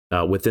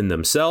within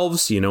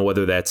themselves,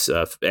 whether that's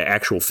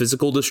actual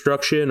physical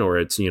destruction, or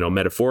it's,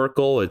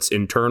 metaphorical, it's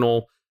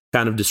internal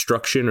kind of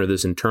destruction, or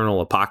this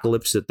internal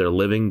apocalypse that they're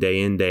living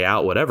day in, day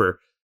out, whatever.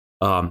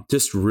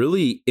 Just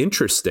really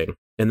interesting.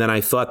 And then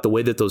I thought the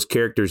way that those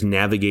characters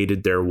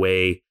navigated their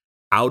way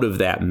out of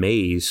that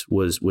maze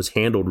was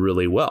handled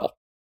really well.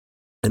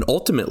 And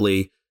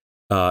ultimately,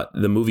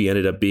 the movie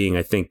ended up being,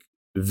 I think,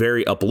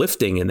 very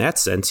uplifting in that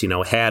sense,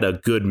 had a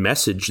good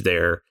message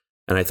there.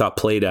 And I thought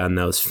played on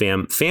those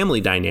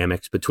family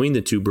dynamics between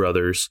the two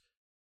brothers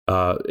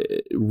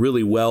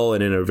really well,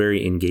 and in a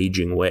very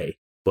engaging way.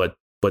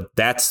 But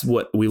that's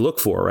what we look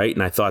for, right?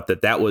 And I thought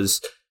that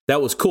was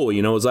cool.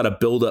 It was a lot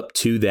of build up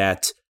to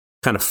that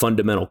kind of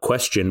fundamental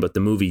question, but the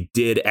movie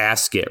did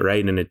ask it,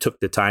 right? And it took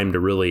the time to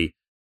really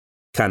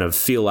kind of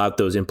feel out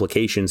those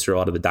implications through a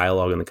lot of the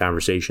dialogue and the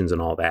conversations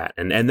and all that.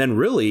 And then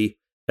really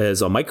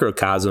as a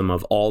microcosm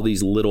of all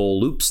these little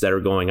loops that are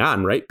going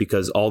on, right?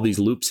 Because all these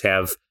loops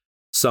have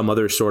some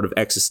other sort of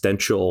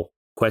existential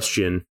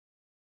question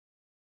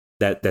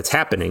that's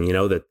happening,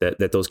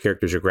 that those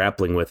characters are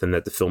grappling with, and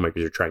that the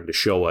filmmakers are trying to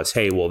show us,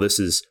 hey, well, this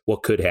is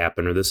what could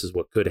happen, or this is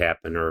what could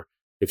happen, or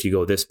if you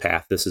go this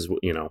path, this is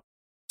what,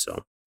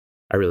 so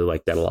I really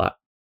like that a lot.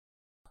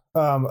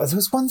 There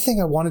was one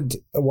thing I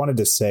wanted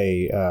to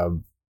say.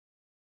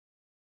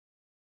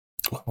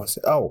 What was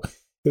it? Oh,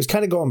 it was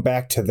kind of going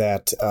back to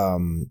that,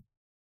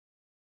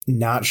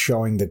 not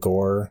showing the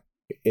gore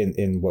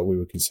in what we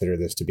would consider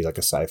this to be like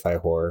a sci-fi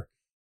horror.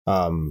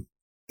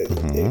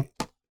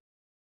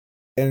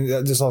 And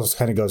this also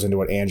kind of goes into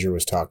what Andrew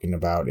was talking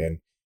about, and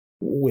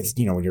with,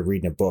 when you're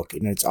reading a book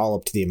and it's all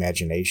up to the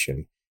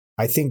imagination.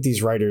 I think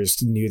these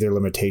writers knew their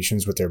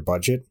limitations with their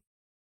budget,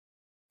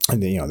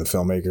 and the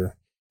filmmaker,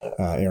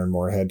 Aaron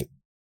Moorhead,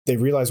 they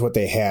realized what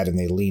they had and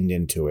they leaned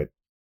into it,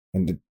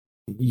 and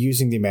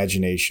using the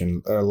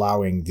imagination,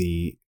 allowing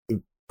the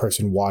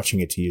person watching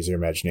it to use their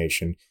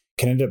imagination,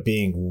 can end up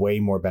being way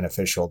more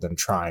beneficial than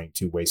trying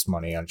to waste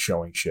money on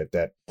showing shit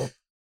that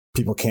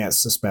people can't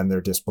suspend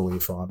their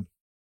disbelief on.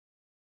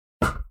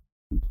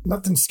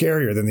 Nothing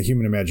scarier than the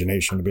human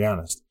imagination, to be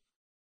honest.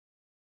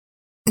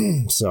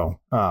 So,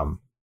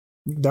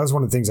 that was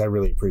one of the things I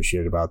really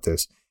appreciated about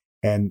this.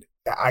 And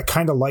I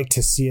kind of like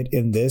to see it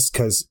in this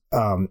because,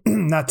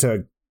 not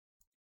to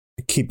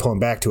keep pulling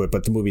back to it,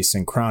 but the movie's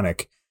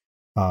synchronic.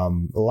 A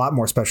lot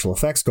more special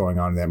effects going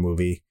on in that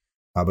movie,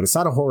 but it's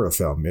not a horror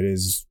film. It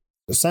is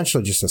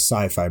essentially just a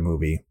sci-fi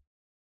movie.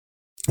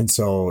 And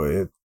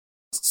so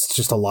it's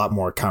just a lot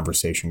more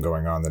conversation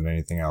going on than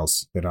anything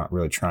else. They're not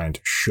really trying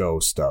to show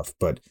stuff,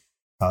 but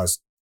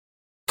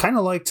kind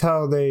of liked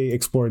how they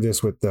explored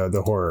this with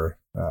the horror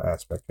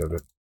aspect of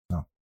it.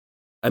 So.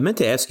 I meant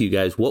to ask you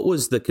guys, what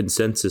was the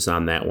consensus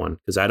on that one?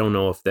 Because I don't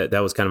know if that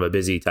was kind of a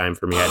busy time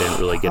for me. I didn't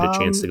really get a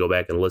chance to go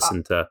back and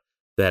listen to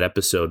that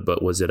episode,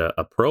 but was it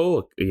a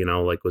pro? You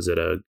know, like, was it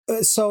a...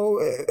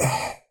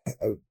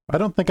 I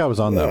don't think I was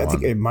on that one. I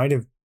think it might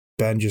have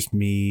been just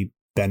me,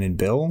 Ben, and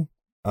Bill.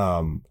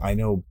 I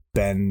know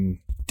Ben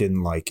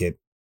didn't like it.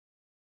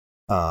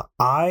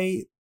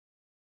 I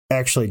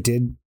actually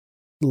did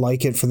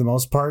like it for the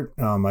most part.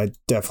 I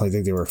definitely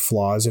think there were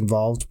flaws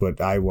involved,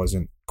 but I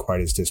wasn't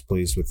quite as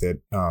displeased with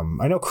it.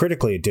 I know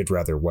critically it did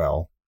rather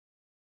well.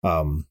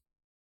 And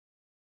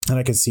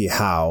I can see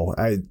how.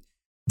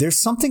 There's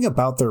something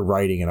about their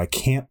writing, and I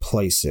can't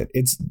place it.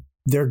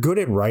 They're good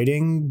at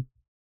writing,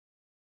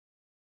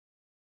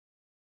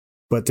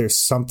 but there's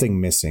something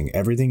missing.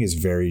 Everything is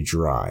very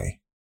dry.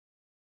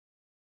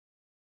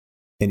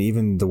 And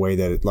even the way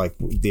that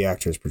the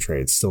actors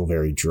portray it's still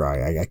very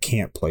dry. I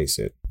can't place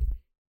it.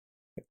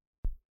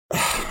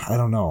 I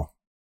don't know.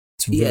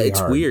 It's really it's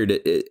hard. Weird.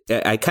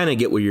 I kind of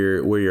get where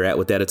you're at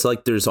with that. It's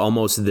like there's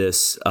almost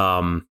this,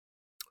 for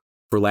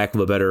lack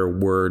of a better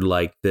word,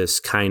 like this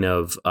kind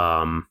of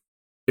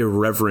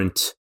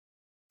irreverent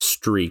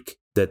streak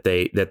that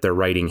their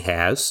writing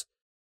has,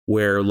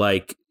 where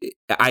like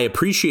I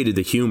appreciated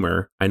the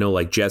humor. I know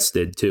like Jess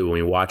did too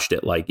when we watched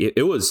it. Like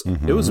it was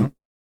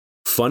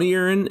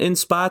funnier in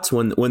spots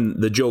when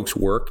the jokes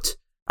worked.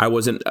 I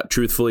wasn't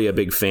truthfully a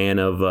big fan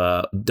of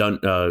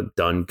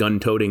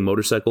gun-toting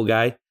motorcycle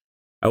guy.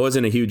 I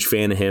wasn't a huge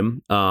fan of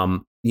him.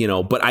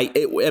 But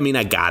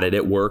I got it.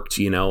 It worked,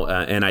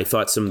 and I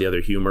thought some of the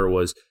other humor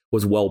was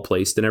well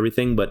placed and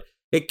everything, but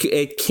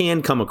it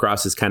can come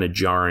across as kind of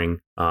jarring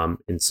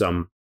in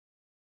some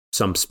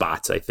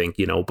spots, I think,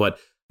 but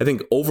I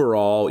think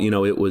overall,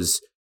 it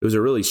was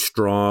a really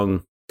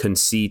strong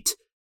conceit.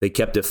 They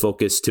kept it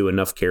focused to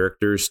enough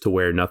characters to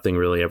where nothing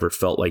really ever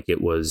felt like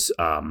it was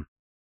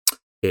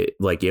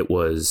it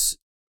was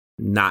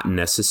not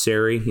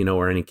necessary,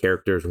 or any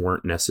characters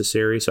weren't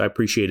necessary. So I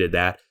appreciated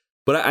that.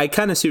 But I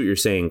kind of see what you're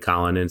saying,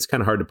 Colin, and it's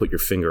kind of hard to put your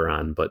finger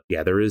on. But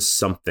yeah, there is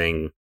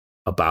something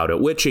about it,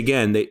 which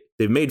again,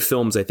 they've made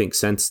films, I think,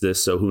 since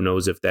this. So who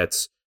knows if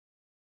that's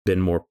been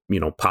more,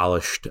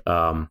 polished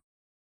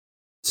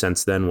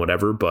since then,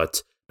 whatever.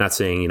 But not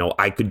saying,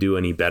 I could do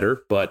any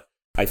better. But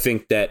I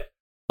think that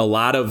a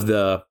lot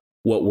of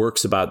what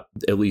works about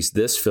at least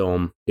this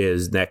film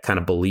is that kind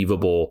of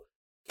believable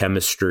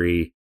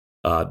chemistry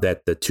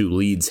that the two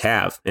leads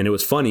have. And it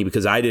was funny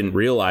because I didn't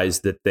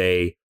realize that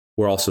they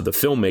were also the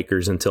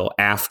filmmakers until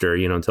after,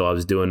 until I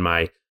was doing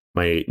my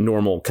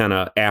normal kind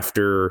of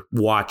after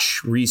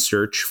watch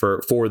research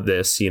for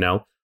this,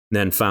 and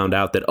then found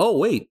out that, oh,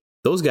 wait,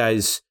 those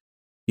guys,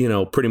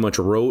 pretty much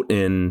wrote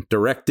and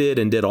directed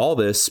and did all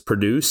this for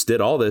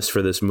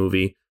this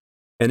movie.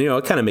 And,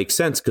 it kind of makes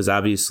sense because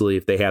obviously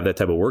if they have that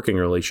type of working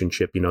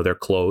relationship, they're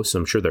close.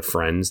 I'm sure they're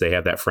friends. They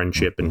have that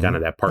friendship and kind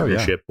of that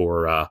partnership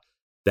or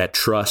that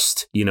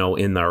trust,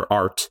 in their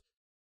art.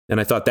 And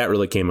I thought that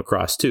really came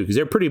across, too, because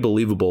they're pretty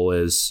believable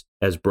as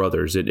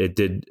brothers. It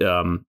did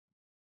to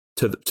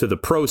the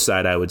pro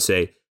side, I would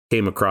say,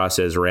 came across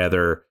as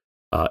rather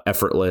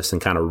effortless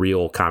and kind of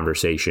real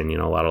conversation.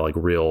 A lot of like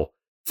real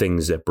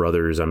things that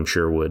brothers, I'm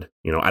sure would,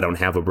 I don't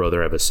have a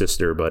brother, I have a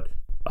sister, but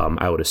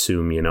I would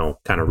assume,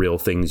 kind of real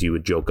things you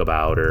would joke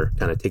about or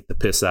kind of take the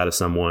piss out of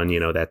someone,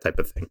 that type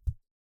of thing.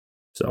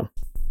 So.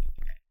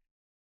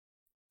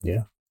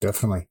 Yeah,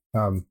 definitely.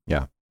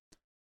 Yeah.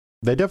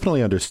 They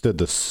definitely understood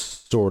the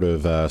sort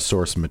of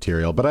source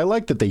material, but I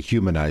like that they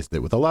humanized it.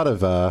 With a lot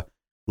of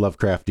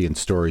Lovecraftian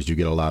stories, you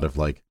get a lot of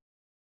like,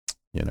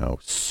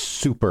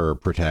 super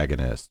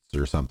protagonists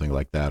or something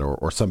like that,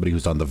 or somebody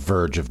who's on the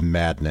verge of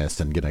madness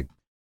and gonna,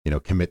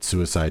 commit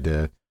suicide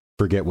to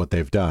forget what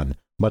they've done,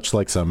 much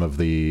like some of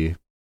the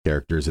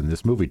characters in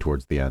this movie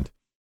towards the end.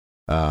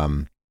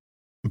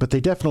 But they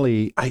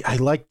definitely, I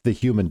like the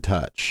human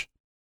touch.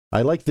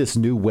 I like this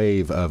new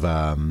wave of,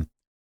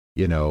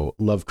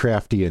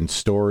 Lovecraftian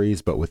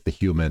stories, but with the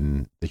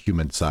human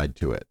side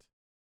to it.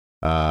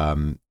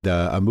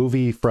 A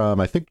movie from,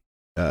 I think,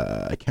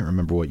 I can't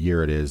remember what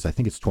year it is. I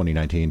think it's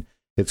 2019.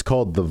 It's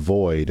called The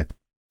Void.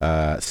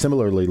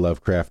 Similarly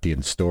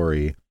Lovecraftian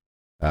story.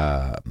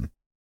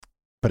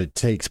 But it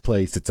takes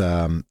place, it's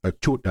a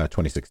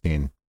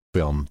 2016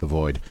 film, The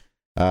Void.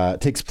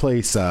 It takes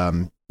place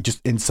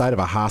just inside of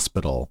a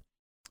hospital.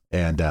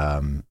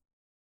 And,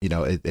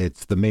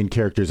 it's the main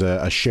character's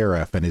a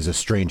sheriff and his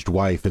estranged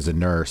wife is a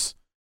nurse,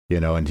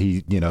 and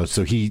he,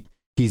 so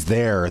he's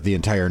there the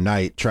entire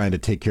night trying to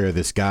take care of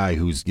this guy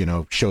who's,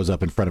 shows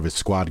up in front of his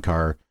squad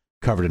car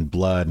covered in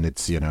blood. And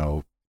it's,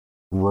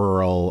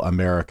 rural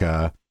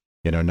America,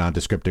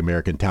 nondescript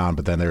American town.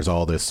 But then there's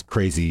all this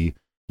crazy,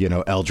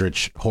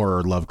 eldritch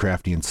horror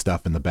Lovecraftian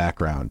stuff in the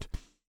background.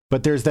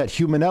 But there's that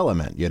human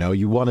element,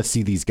 you want to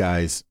see these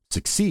guys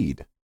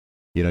succeed.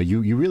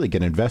 You really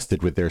get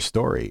invested with their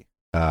story.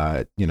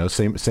 Same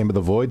with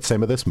The Void,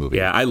 same with this movie.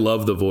 Yeah, I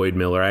love The Void,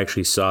 Miller. I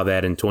actually saw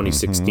that in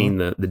 2016,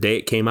 the day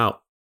it came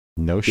out.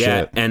 No shit.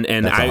 Yeah,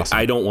 and awesome.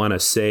 I don't want to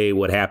say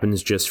what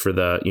happens just for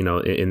the,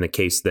 in the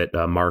case that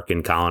Mark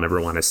and Colin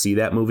ever want to see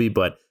that movie,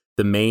 but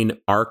the main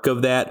arc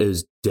of that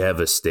is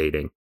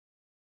devastating,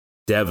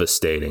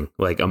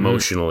 like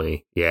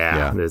emotionally.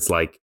 Yeah. It's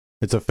like,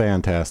 it's a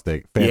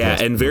fantastic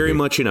and very movie.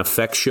 much an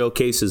effects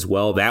showcase as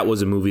well. That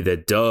was a movie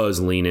that does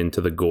lean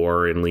into the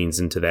gore and leans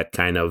into that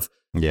kind of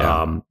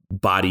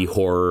body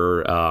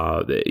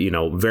horror,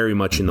 very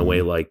much in the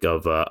way like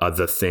of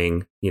The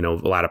Thing, a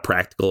lot of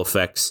practical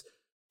effects.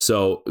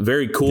 So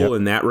very cool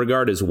in that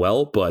regard as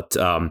well. But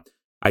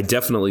I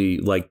definitely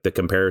like the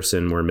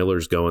comparison where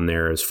Miller's going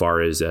there as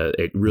far as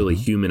it really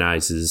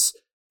humanizes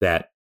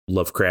that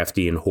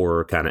Lovecraftian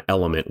horror kind of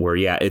element where,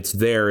 it's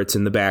there, it's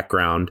in the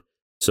background.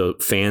 So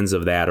fans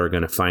of that are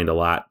going to find a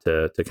lot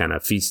to kind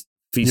of feast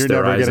You're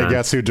their never eyes going on. to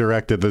guess who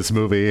directed this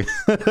movie.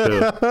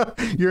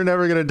 You're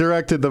never going to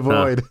direct The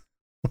Void.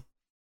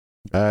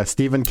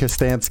 Stephen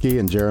Kostansky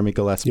and Jeremy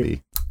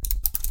Gillespie.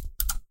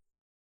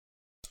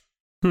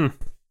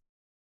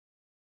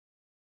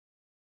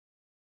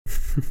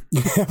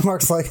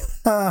 Mark's like,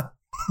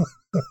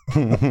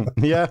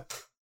 Yeah,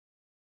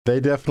 they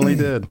definitely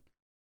did.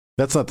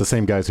 That's not the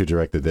same guys who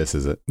directed this,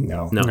 is it?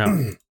 No.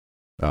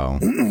 Oh,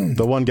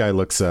 the one guy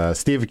looks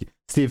Steve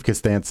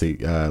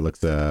Kostansky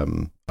looks a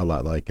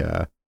lot like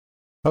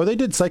they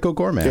did Psycho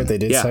Goreman. Yeah, they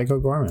did Psycho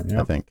Goreman.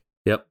 I think.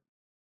 Yep.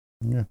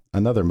 Yeah,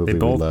 another movie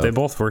They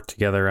both worked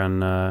together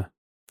on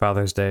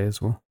Father's Day as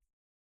well.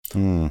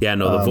 Yeah,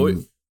 no, The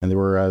Void. And they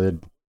were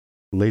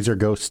Laser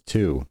Ghost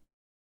 2.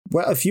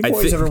 Well, if you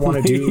boys ever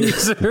want to do,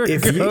 tell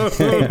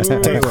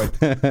you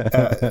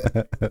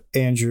what,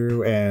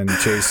 Andrew and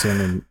Jason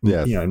and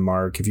and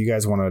Mark, if you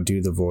guys want to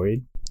do The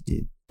Void,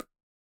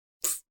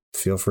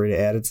 feel free to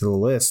add it to the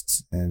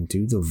list and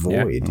do The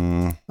Void.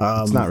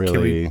 It's not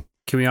really.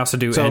 Can we also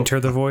do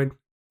Enter the Void?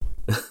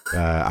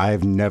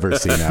 I've never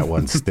seen that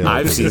one. Still,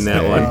 I've seen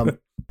that one,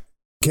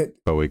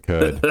 but we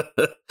could.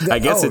 I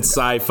guess it's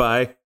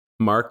sci-fi,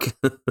 Mark.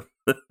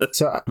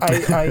 So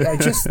I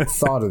just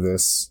thought of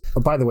this.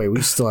 Oh, by the way,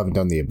 we still haven't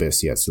done The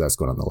Abyss yet, so that's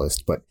going on the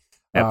list. But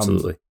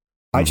absolutely,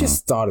 I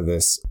just thought of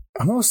this.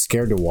 I'm almost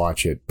scared to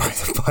watch it.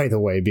 By the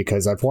way,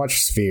 because I've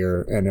watched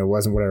Sphere and it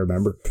wasn't what I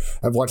remember.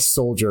 I've watched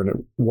Soldier and it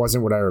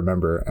wasn't what I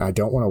remember. And I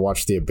don't want to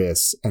watch The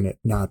Abyss and it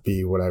not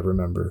be what I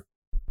remember.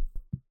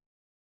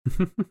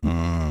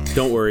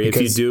 Don't worry,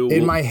 because if you do,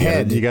 in my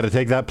head, you got to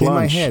take that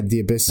plunge. In my head, The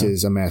Abyss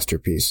is a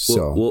masterpiece.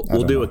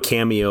 We'll do a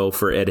cameo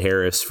for Ed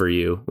Harris for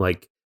you,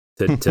 like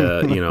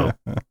to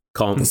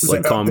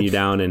calm you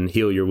down and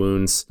heal your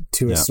wounds.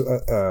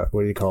 What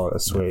do you call it?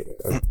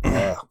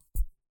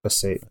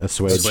 Assuage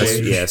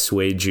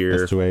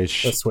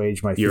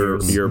my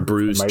fears. Your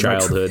bruised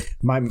childhood.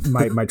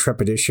 My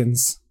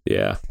trepidations.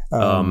 Yeah.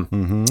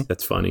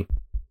 That's funny.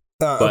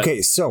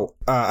 Okay, so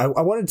I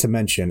wanted to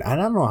mention,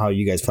 and I don't know how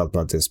you guys felt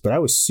about this, but I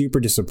was super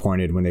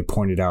disappointed when they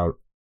pointed out,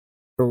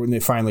 or when they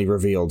finally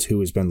revealed who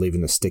has been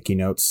leaving the sticky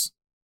notes.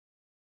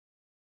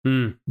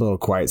 Little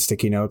quiet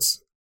sticky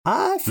notes.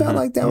 I felt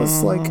like that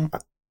was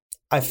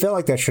I felt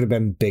like that should have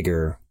been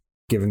bigger,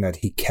 given that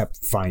he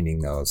kept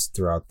finding those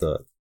throughout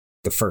the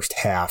first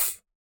half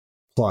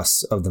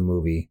plus of the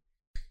movie.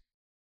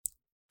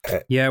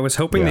 I was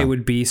hoping they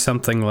would be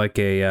something like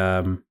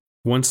a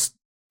once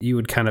you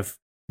would kind of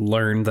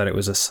learn that it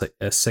was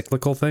a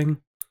cyclical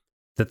thing,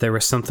 that there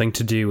was something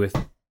to do with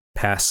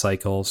past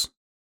cycles.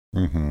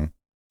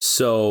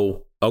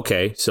 So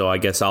I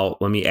guess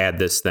let me add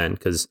this then,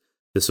 because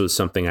this was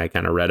something I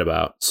kind of read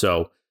about.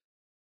 So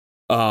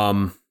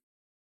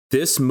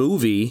this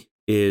movie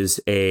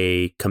is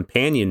a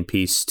companion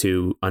piece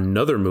to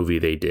another movie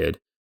they did,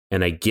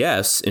 and I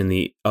guess in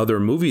the other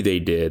movie they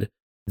did,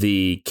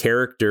 the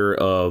character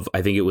of,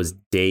 I think it was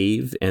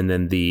Dave, and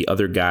then the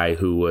other guy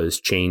who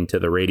was chained to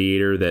the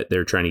radiator that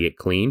they're trying to get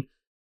clean,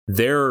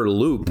 their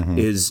loop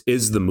is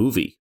the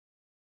movie.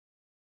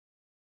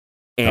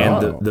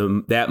 And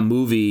that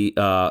movie,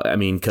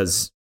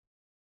 because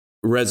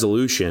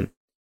Resolution.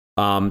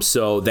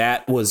 So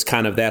that was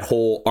kind of, that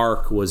whole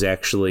arc was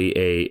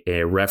actually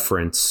a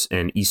reference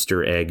and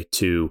Easter egg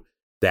to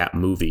that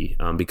movie,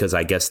 because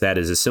I guess that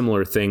is a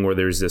similar thing where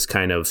there's this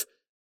kind of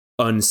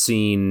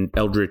unseen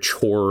eldritch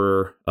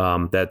horror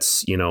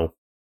that's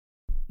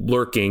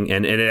lurking,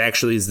 and it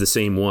actually is the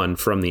same one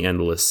from The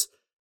Endless,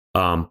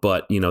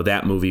 but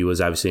that movie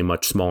was obviously a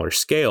much smaller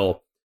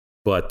scale,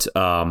 but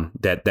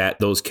that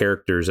those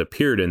characters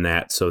appeared in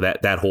that, so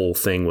that whole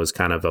thing was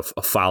kind of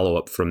a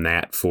follow-up from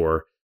that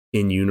for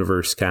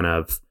in-universe kind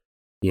of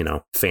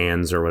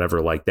fans or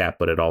whatever like that,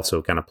 but it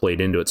also kind of played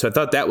into it. So I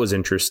thought that was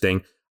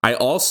interesting. I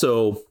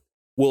also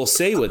will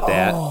say with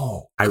that,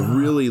 I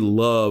really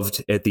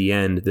loved at the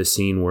end the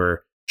scene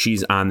where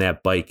she's on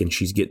that bike and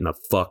she's getting the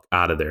fuck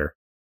out of there.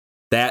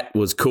 That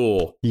was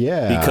cool.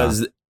 Yeah.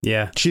 Because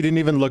Yeah. She didn't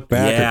even look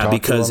back. Yeah, or talk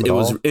because to him it at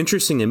was all.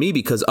 interesting to me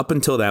because up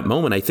until that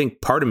moment, I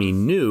think part of me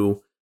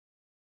knew,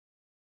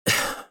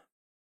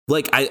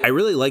 like, I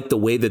really liked the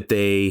way that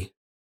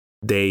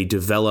they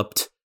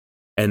developed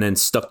and then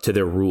stuck to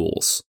their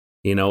rules.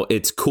 You know,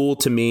 it's cool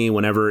to me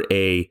whenever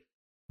a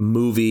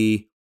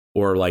movie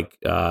or like,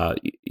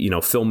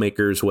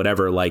 filmmakers,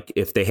 whatever, like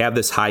if they have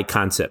this high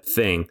concept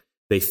thing,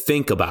 they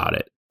think about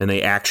it and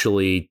they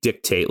actually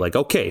dictate like,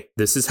 okay,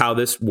 this is how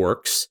this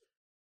works.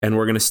 And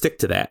we're going to stick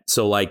to that.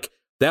 So like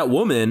that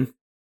woman,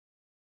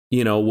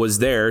 was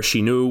there.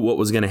 She knew what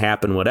was going to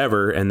happen,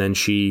 whatever. And then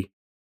she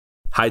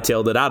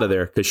hightailed it out of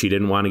there because she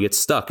didn't want to get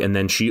stuck. And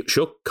then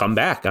she'll come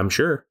back, I'm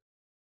sure.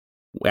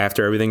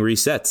 After everything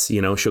resets,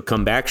 she'll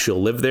come back.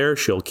 She'll live there.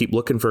 She'll keep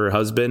looking for her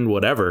husband,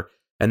 whatever.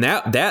 And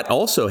that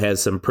also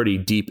has some pretty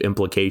deep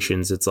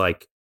implications. It's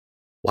like,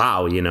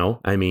 wow,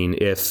 I mean,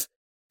 because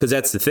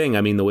that's the thing.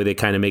 I mean, the way they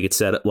kind of make it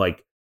set up,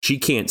 like she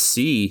can't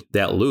see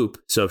that loop.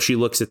 So if she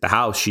looks at the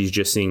house, she's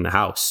just seeing the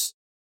house,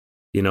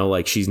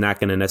 like she's not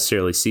going to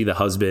necessarily see the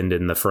husband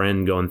and the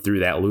friend going through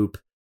that loop,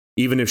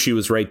 even if she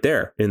was right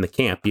there in the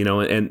camp,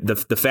 and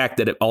the fact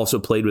that it also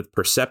played with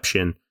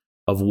perception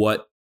of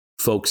what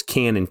folks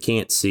can and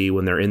can't see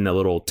when they're in the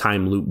little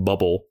time loop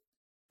bubble,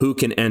 who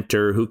can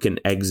enter, who can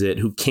exit,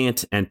 who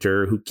can't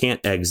enter, who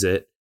can't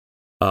exit.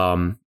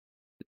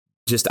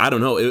 Just, I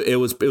don't know. It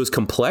was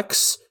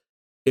complex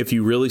if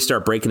you really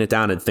start breaking it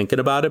down and thinking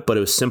about it, but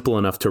it was simple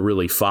enough to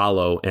really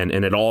follow. And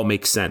it all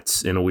makes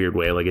sense in a weird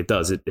way. Like it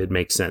does. It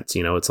makes sense.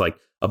 It's like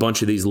a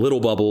bunch of these little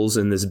bubbles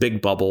in this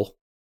big bubble,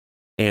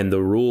 and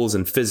the rules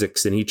and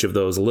physics in each of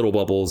those little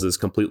bubbles is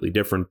completely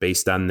different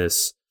based on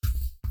this,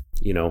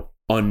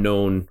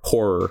 unknown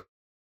horror.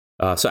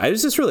 So it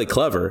was just really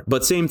clever.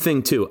 But same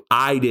thing, too.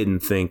 I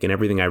didn't think, and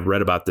everything I've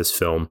read about this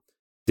film,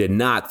 did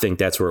not think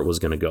that's where it was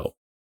going to go.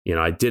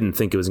 I didn't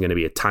think it was going to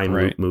be a time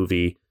loop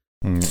movie.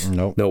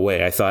 Nope. No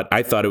way. I thought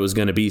it was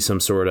going to be some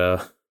sort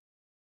of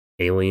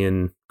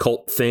alien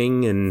cult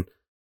thing. And,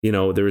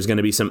 there was going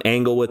to be some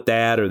angle with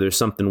that, or there's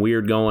something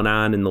weird going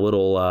on in the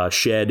little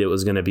shed. It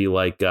was going to be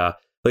like it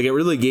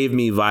really gave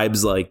me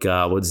vibes like,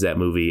 what's that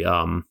movie?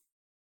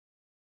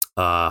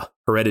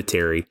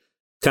 Hereditary.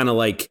 Kind of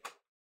like,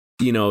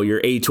 your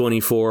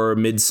A24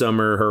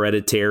 Midsummer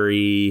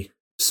Hereditary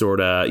sort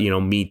of,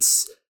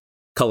 meets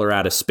Color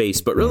Out of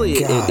Space, but really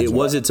it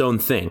was its own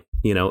thing.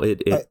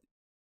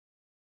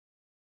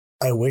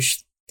 I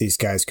wish these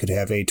guys could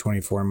have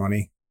A24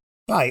 money.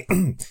 I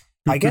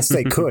guess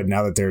they could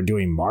now that they're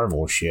doing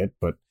Marvel shit,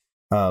 but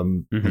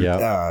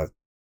A24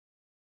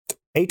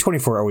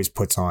 always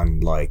puts on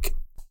like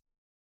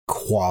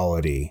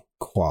quality,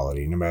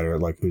 no matter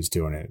like who's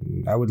doing it.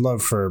 And I would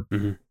love for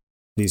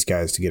these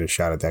guys to get a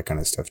shot at that kind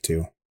of stuff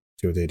too.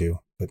 See what they do.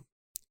 But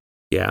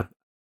yeah,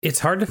 it's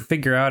hard to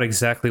figure out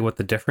exactly what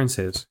the difference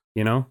is,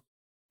 because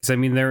I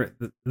mean there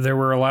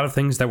were a lot of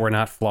things that were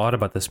not flawed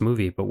about this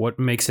movie, but what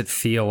makes it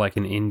feel like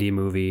an indie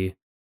movie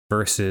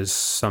versus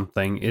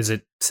something? Is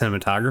it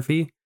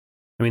cinematography?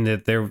 I mean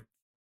that they're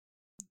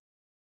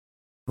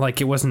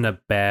like, it wasn't a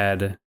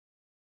bad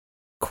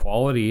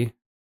quality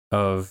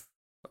of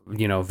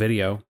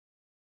video,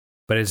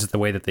 but is it the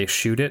way that they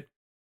shoot it?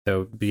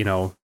 So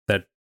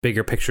that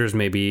bigger pictures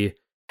maybe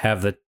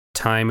have the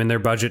time in their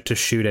budget to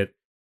shoot it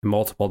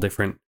multiple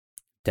different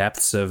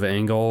depths of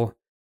angle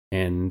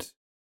and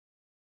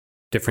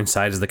different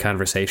sides of the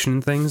conversation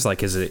and things.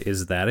 Like,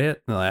 is that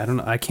it? I don't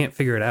know. I can't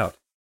figure it out.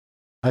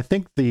 I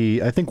think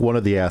one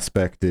of the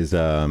aspect is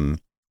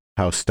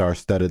how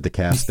star-studded the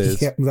cast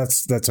is. Yeah,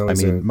 that's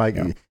always. I mean,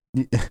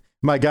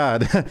 my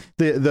God,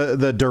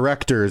 the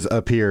directors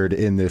appeared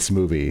in this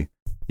movie.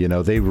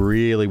 They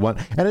really want,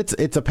 and it's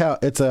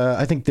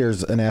I think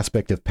there's an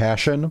aspect of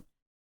passion,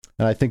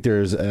 and I think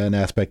there's an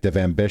aspect of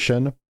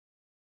ambition,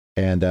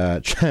 and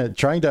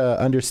trying to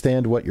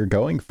understand what you're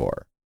going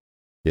for.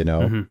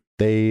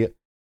 They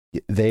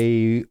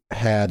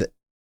had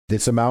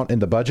this amount in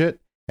the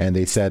budget, and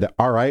they said,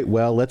 all right,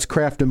 well, let's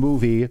craft a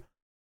movie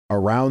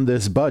around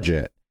this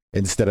budget,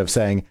 instead of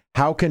saying,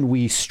 how can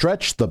we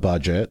stretch the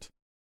budget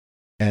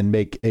and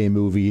make a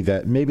movie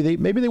that maybe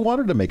they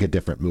wanted to make a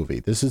different movie.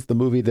 This is the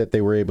movie that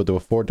they were able to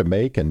afford to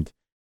make. And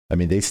I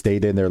mean, they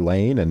stayed in their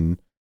lane and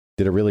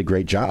did a really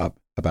great job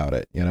about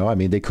it. I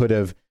mean, they could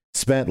have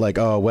spent like,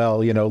 oh, well,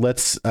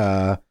 let's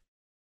allocate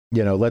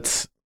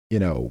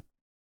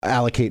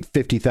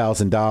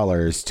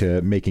 $50,000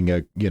 to making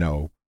a,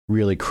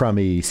 really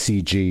crummy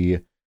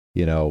CG,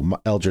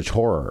 eldritch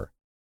horror.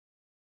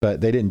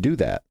 But they didn't do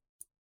that.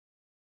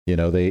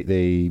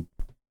 They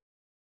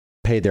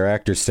paid their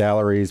actors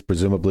salaries.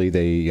 Presumably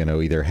they,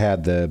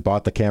 either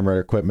bought the camera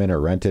equipment or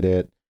rented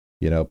it,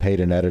 paid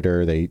an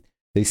editor. They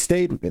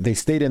stayed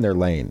in their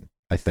lane,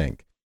 I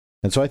think.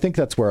 And so I think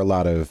that's where a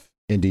lot of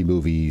indie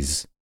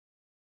movies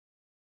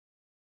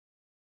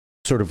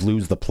sort of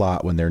lose the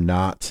plot when they're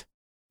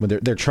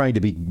trying to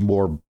be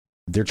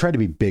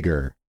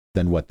bigger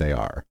than what they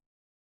are.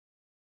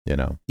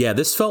 Yeah,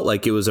 this felt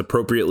like it was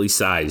appropriately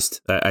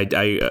sized.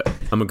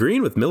 I'm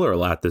agreeing with Miller a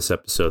lot this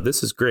episode.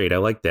 This is great. I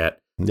like that.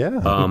 Yeah.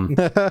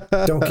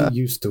 Don't get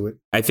used to it.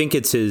 I think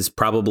it's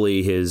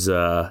probably his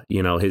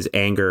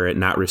anger at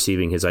not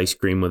receiving his ice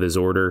cream with his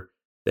order,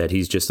 that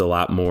he's just a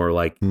lot more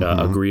like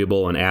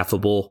agreeable and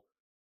affable,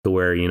 to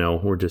where,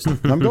 we're just.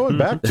 I'm going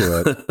back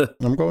to it.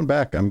 I'm going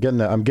back. I'm getting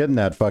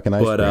that fucking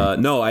ice cream. But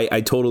no, I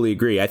totally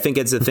agree. I think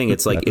it's the thing.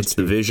 It's like it's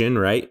the vision,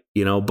 right?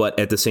 But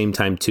at the same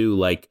time too,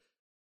 like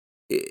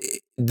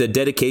the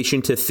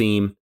dedication to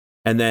theme,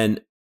 and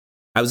then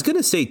I was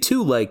gonna say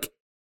too, like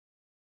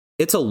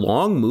it's a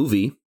long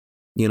movie.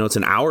 It's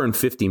an hour and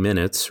 50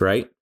 minutes,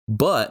 right?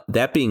 But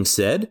that being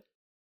said,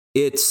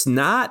 it's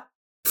not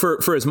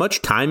for as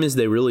much time as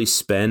they really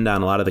spend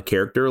on a lot of the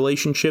character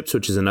relationships,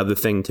 which is another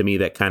thing to me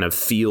that kind of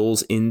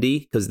feels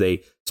indie, because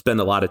they spend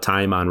a lot of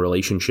time on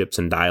relationships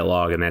and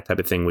dialogue and that type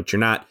of thing, which you're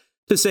not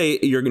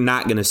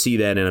going to see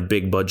that in a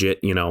big budget,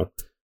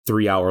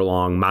 3-hour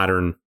long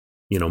modern,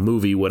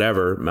 movie,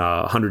 whatever,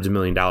 hundreds of $1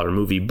 million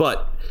movie,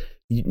 but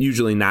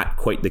usually not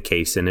quite the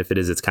case. And if it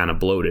is, it's kind of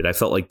bloated. I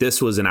felt like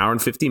this was an hour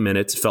and 50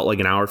 minutes, felt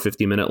like an hour,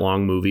 50-minute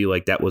long movie.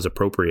 Like that was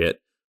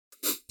appropriate,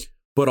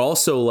 but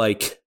also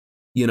like,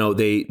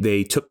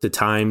 they took the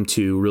time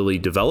to really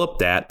develop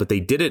that, but they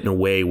did it in a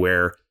way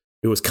where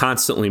it was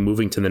constantly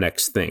moving to the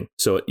next thing.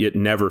 So it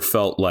never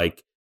felt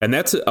like, and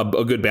that's a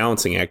good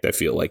balancing act, I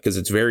feel like, because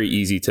it's very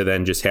easy to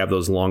then just have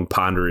those long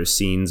ponderous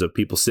scenes of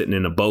people sitting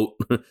in a boat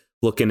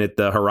looking at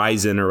the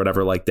horizon or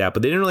whatever like that.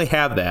 But they didn't really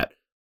have that.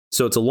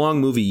 So it's a long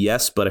movie,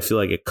 yes, but I feel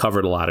like it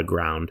covered a lot of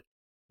ground.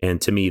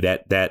 And to me,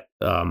 that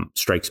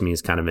strikes me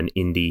as kind of an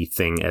indie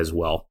thing as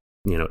well,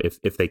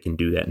 if they can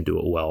do that and do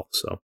it well.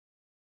 So.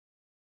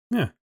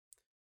 Yeah.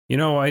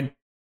 Now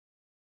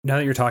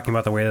that you're talking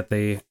about the way that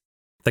the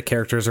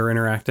characters are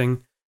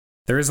interacting,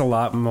 there is a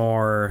lot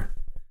more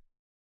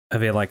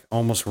of a like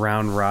almost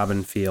round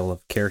robin feel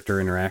of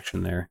character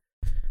interaction there.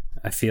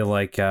 I feel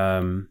like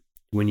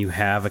when you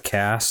have a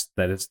cast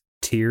that is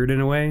tiered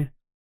in a way,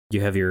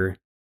 you have your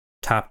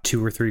top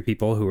 2 or 3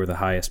 people who are the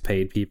highest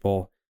paid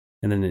people,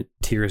 and then it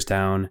tiers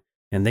down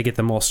and they get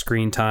the most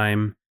screen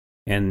time,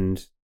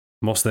 and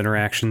most of the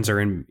interactions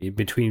are in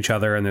between each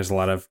other, and there's a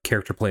lot of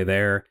character play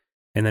there.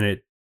 And then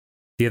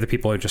the other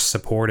people are just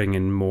supporting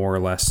in more or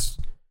less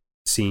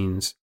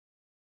scenes.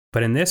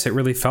 But in this, it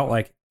really felt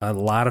like a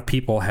lot of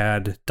people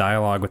had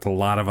dialogue with a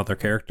lot of other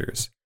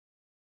characters.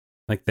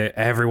 Like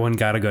everyone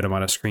got a good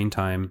amount of screen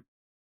time.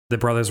 The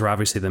brothers were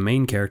obviously the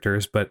main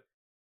characters, but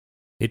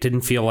it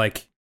didn't feel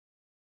like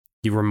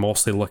you were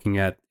mostly looking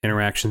at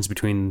interactions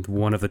between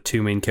one of the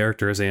 2 main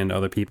characters and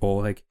other people.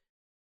 Like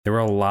there were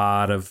a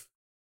lot of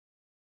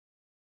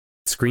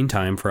screen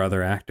time for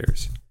other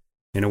actors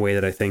in a way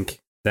that I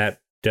think that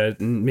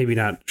maybe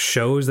not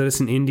shows that it's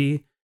an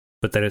indie,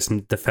 but that it's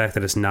the fact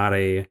that it's not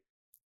a,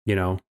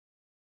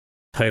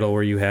 title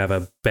where you have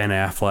a Ben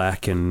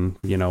Affleck and,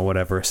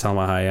 whatever,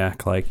 Salma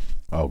Hayek, like,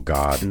 oh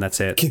God, and that's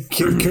it.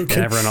 And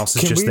everyone else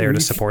is just there to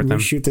support them.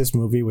 Shoot this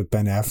movie with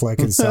Ben Affleck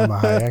and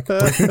Salma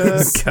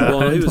Hayek.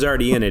 Well, he was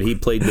already in it. He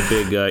played the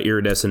big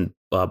iridescent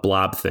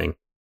blob thing.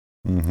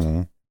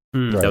 Mm-hmm.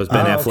 That was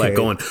Ben Affleck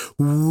going.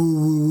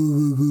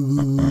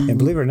 And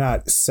believe it or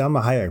not,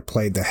 Salma Hayek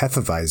played the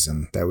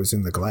Hefeweizen that was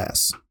in the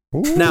glass.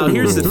 Ooh. Now,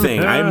 here's the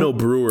thing. I'm no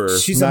brewer.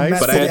 She's a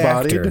method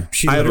actor.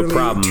 She I have a literally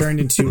problem. turned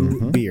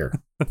into beer.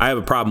 I have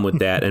a problem with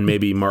that, and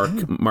maybe Mark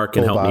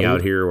can help me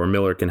out here, or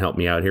Miller can help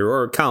me out here,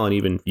 or Colin,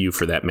 even you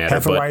for that matter.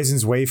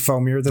 Hefeweizen's way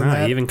foamier than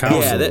that. Even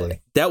Colin. Yeah,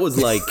 that was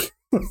like,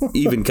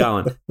 even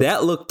Colin,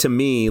 that looked to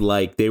me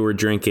like they were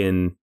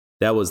drinking,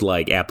 that was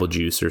like apple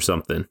juice or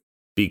something,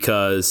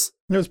 because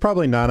it was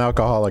probably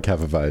non-alcoholic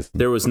Hefeweizen.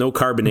 There was no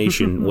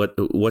carbonation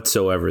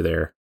whatsoever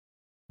there.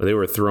 They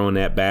were throwing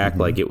that back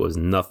like it was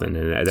nothing,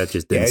 and that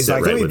just didn't sit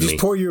right with me. Let me just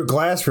pour you a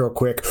glass real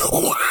quick.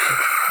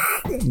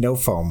 No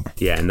foam.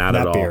 Yeah, not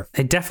at beer. all.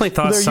 I definitely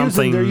thought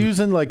they're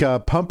using like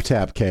pump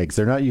tap kegs.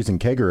 They're not using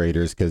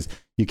kegerators because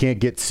you can't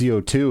get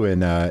CO2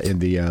 in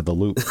the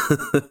loop.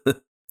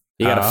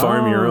 You got to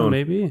farm your own,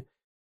 maybe.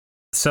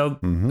 So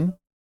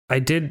I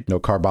did no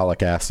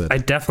carbolic acid. I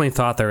definitely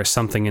thought there was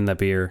something in the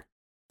beer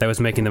that was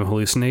making them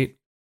hallucinate.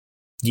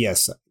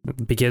 Yes,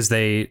 because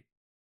they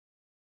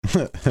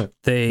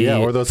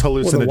or those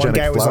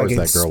hallucinogenic flowers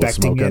that girl was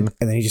smoking, and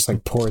then he just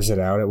like pours it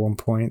out at one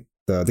point.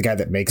 The guy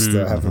that makes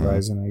the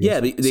Hefeweizen.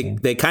 Yeah,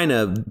 they kind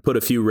of put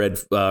a few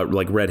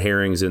red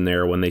herrings in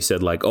there when they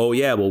said like, oh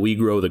yeah, well we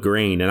grow the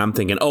grain, and I'm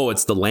thinking, oh,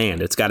 it's the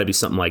land. It's got to be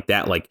something like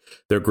that. Like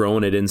they're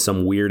growing it in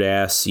some weird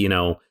ass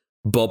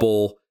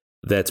bubble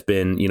that's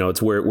been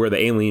it's where the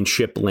alien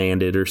ship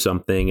landed or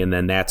something, and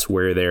then that's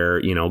where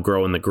they're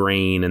growing the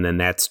grain, and then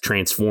that's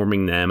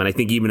transforming them. And I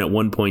think even at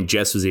one point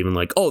Jess was even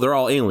like, oh, they're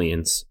all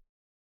aliens.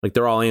 Like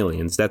they're all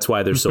aliens. That's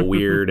why they're so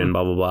weird and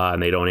blah, blah, blah.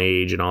 And they don't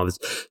age and all this.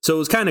 So it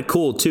was kind of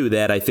cool, too,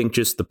 that I think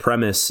just the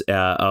premise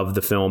of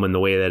the film and the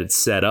way that it's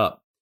set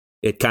up,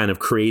 it kind of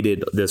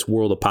created this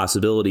world of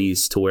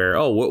possibilities to where,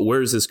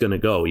 where's this going to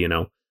go?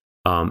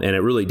 And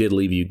it really did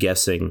leave you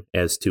guessing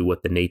as to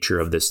what the nature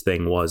of this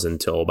thing was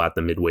until about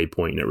the midway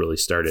point. And it really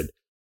started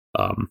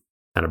kind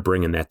of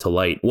bringing that to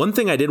light. One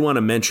thing I did want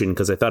to mention,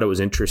 because I thought it was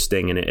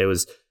interesting, and it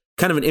was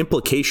kind of an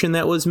implication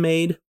that was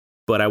made,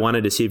 but I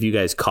wanted to see if you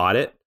guys caught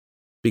it,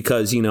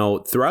 because, you know,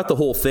 throughout the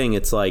whole thing,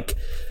 it's like,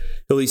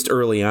 at least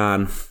early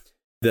on,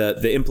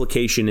 the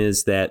implication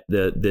is that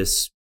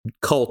this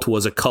cult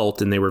was a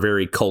cult and they were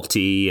very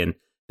culty and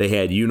they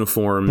had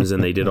uniforms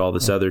and they did all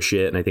this other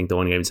shit. And I think the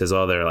one guy even says,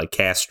 oh, they're like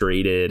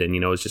castrated and, you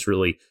know, it's just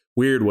really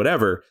weird,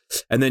 whatever.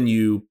 And then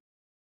you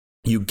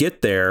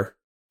get there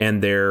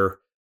and they're,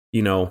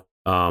 you know,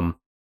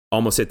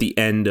 almost at the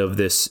end of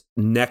this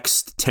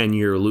next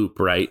 10-year loop,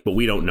 right? But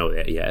we don't know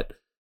that yet.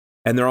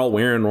 And they're all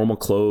wearing normal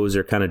clothes.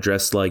 They're kind of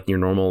dressed like your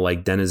normal,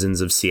 like,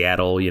 denizens of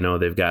Seattle. You know,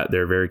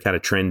 they're very kind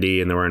of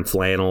trendy and they're wearing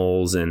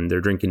flannels and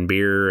they're drinking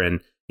beer and,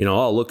 you know,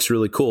 oh, it looks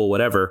really cool,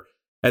 whatever.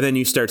 And then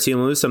you start seeing,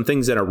 well, there's some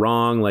things that are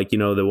wrong. Like, you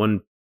know, the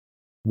one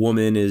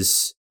woman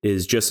is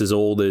just as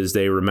old as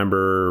they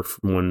remember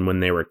when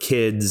they were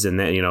kids. And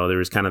then, you know, there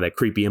was kind of that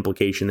creepy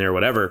implication there,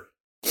 whatever.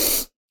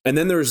 And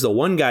then there's the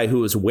one guy who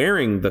was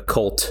wearing the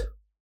cult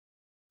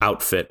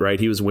outfit, right?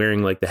 He was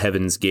wearing like the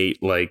Heaven's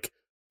Gate, like,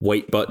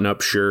 white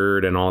button-up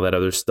shirt and all that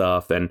other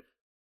stuff. And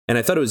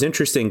I thought it was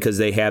interesting because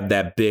they had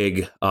that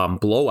big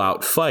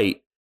blowout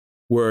fight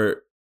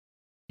where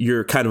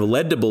you're kind of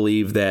led to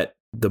believe that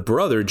the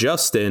brother,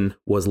 Justin,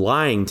 was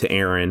lying to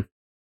Aaron.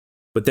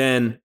 But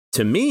then,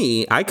 to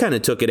me, I kind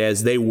of took it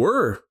as they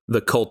were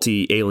the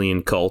culty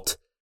alien cult.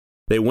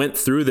 They went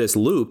through this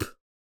loop,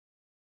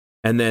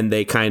 and then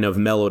they kind of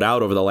mellowed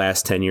out over the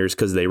last 10 years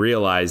because they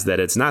realized that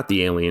it's not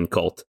the alien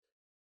cult.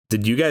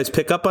 Did you guys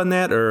pick up on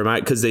that? Or am I,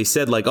 because they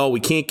said like, oh, we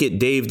can't get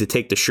Dave to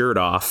take the shirt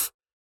off,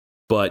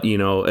 but, you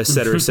know, et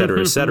cetera, et cetera,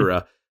 et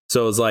cetera.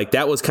 So it was like,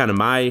 that was kind of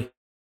my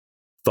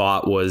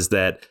thought, was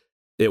that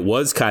it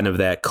was kind of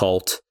that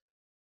cult.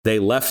 They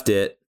left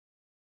it.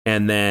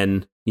 And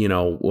then, you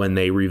know, when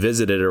they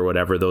revisited or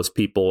whatever, those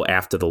people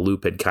after the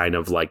loop had kind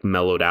of like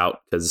mellowed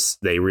out because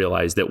they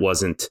realized it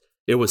was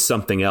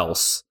something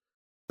else.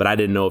 But I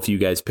didn't know if you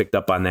guys picked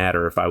up on that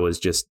or if I was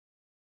just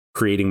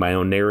creating my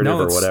own narrative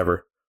or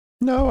whatever.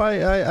 No,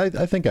 I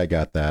think I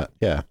got that.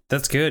 Yeah,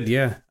 that's good.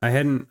 Yeah, I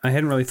hadn't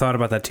really thought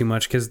about that too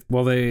much because,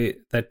 well,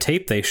 that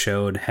tape they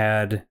showed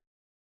had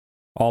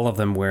all of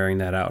them wearing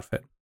that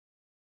outfit,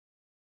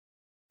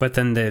 but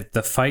then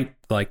the fight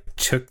like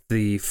took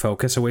the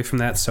focus away from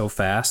that so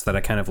fast that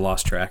I kind of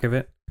lost track of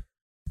it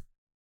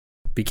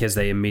because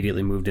they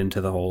immediately moved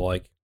into the whole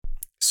like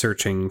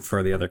searching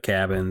for the other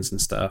cabins and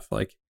stuff.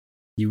 Like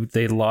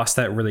they lost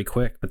that really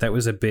quick, but that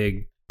was a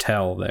big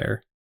tell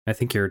there. I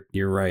think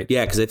you're right.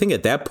 Yeah, because I think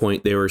at that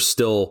point they were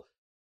still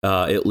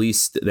at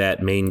least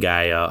that main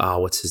guy.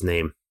 What's his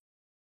name?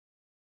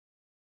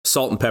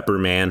 Salt and Pepper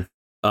Man.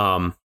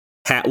 Was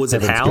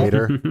it Hal?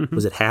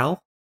 Was it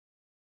Hal?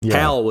 Yeah.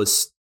 Hal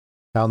was.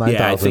 Hal 9000.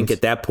 Yeah, I think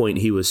at that point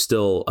he was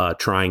still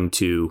trying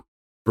to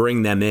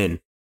bring them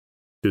in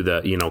through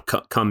the, you know,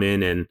 come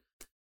in and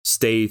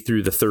stay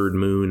through the third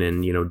moon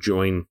and, you know,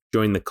 join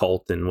the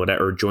cult and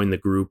whatever, or join the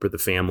group or the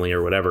family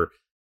or whatever,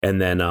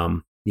 and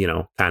then you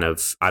know, kind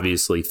of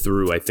obviously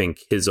through, I think,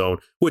 his own,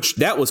 which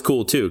that was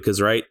cool too,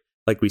 because, right,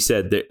 like we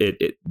said,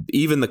 it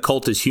even the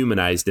cult is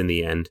humanized in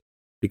the end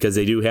because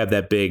they do have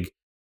that big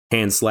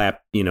hand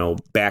slap, you know,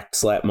 back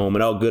slap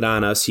moment. Oh, good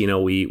on us, you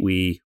know,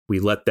 we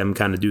let them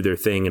kind of do their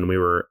thing and we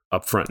were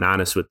upfront and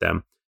honest with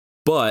them.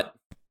 But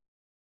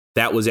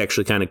that was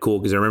actually kind of cool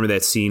because I remember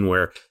that scene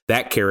where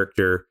that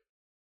character,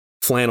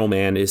 Flannel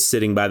Man, is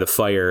sitting by the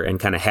fire and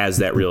kind of has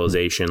that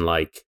realization,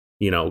 like,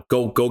 you know,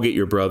 go get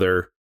your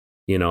brother.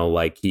 You know,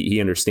 like he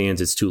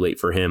understands it's too late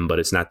for him, but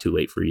it's not too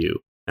late for you.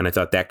 And I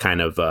thought that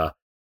kind of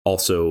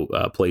also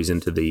plays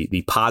into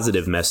the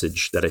positive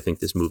message that I think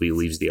this movie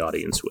leaves the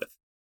audience with,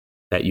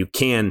 that you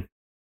can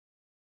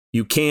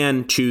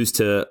choose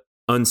to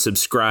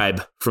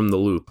unsubscribe from the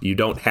loop. You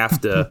don't have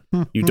to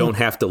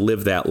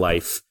live that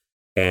life,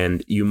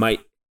 and you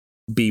might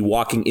be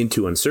walking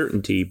into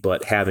uncertainty,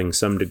 but having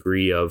some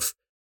degree of,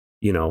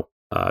 you know,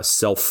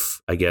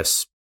 self, I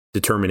guess,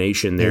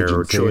 determination there, agency.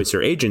 Or choice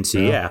or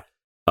agency. Yeah.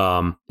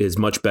 Is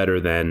much better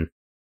than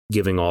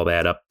giving all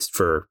that up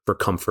for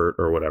comfort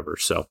or whatever.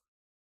 So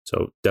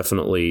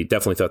definitely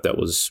thought that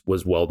was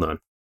well done.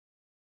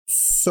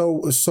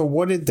 So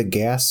what did the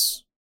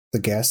gas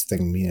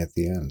thing mean at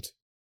the end?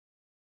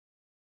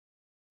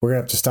 We're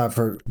gonna have to stop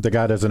for the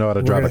guy doesn't know how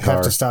to drive a car. We're gonna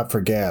have to stop for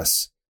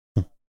gas.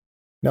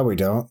 No, we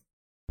don't.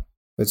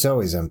 It's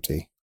always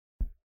empty.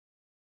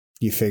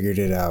 You figured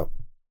it out.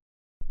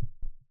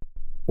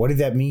 What did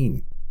that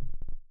mean?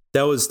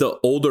 That was the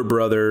older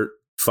brother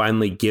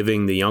finally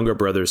giving the younger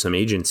brother some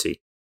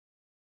agency.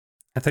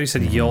 I thought he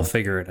said, you'll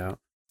figure it out.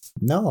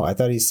 No, I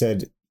thought he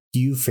said,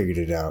 you figured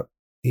it out.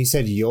 He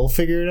said, you'll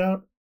figure it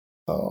out?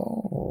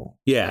 Oh.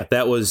 Yeah,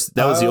 that was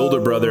the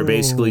older brother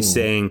basically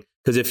saying,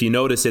 because if you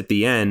notice at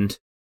the end,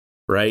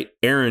 right,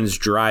 Aaron's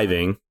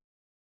driving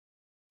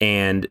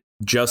and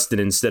Justin,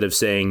 instead of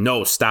saying,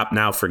 no, stop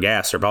now for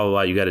gas or blah, blah,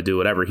 blah, you got to do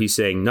whatever, he's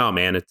saying, no,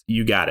 man,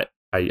 you got it.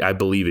 I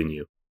believe in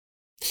you.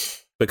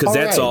 Because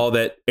that's all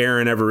that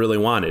Aaron ever really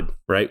wanted,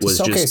 right? Was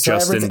just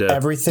Justin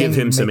to give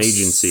him some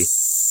agency.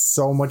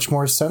 So much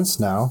more sense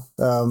now.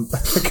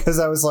 Because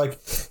I was like,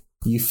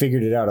 you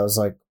figured it out. I was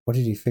like, what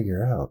did he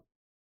figure out?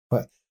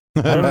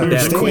 I don't that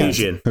understand.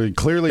 equation.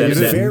 Clearly, It's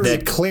you didn't. very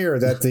clear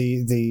that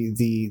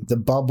the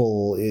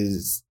bubble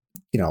is,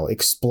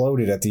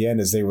 exploded at the end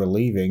as they were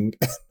leaving.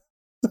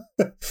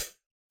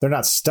 They're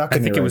not stuck I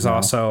in think there it was right now.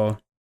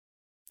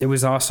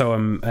 also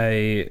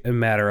a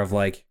matter of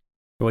like,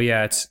 well,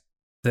 yeah, it's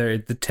there.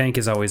 The tank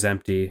is always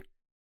empty.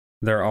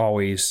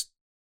 He's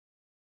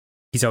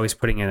always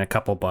putting in a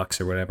couple bucks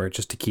or whatever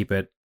just to keep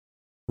it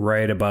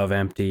right above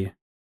empty.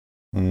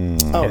 Oh,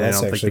 And I that's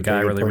don't think actually the guy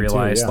a good really point too,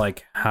 realized yeah.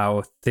 like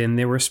how thin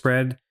they were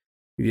spread.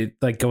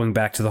 Like going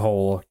back to the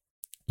whole,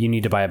 you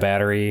need to buy a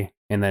battery,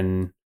 and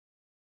then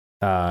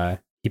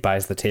he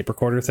buys the tape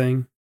recorder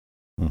thing,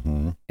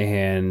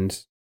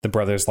 and the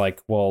brother's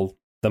like, well,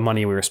 the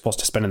money we were supposed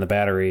to spend on the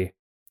battery,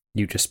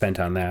 you just spent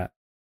on that.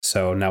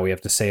 So now we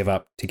have to save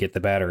up to get the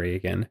battery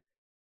again.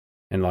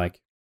 And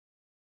like,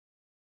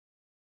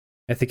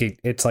 I think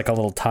it's like a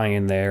little tie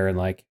in there, and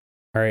like,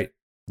 all right,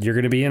 you're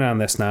going to be in on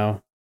this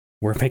now.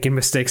 We're making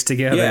mistakes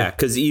together. Yeah,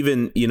 because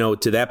even,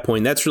 to that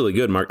point, that's really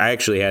good, Mark. I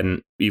actually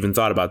hadn't even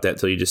thought about that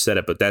until you just said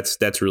it, but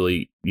that's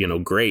really,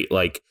 great.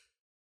 Like,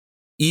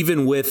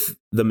 even with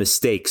the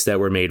mistakes that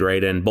were made,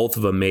 right? And both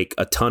of them make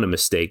a ton of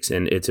mistakes,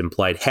 and it's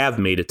implied have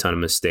made a ton of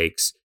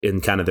mistakes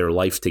in kind of their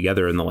life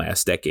together in the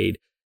last decade.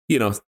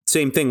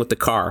 Same thing with the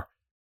car.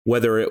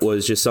 Whether it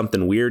was just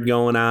something weird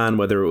going on,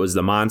 whether it was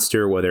the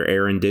monster, whether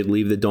Aaron did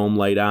leave the dome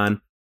light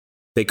on,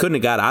 they couldn't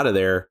have got out of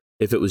there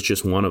if it was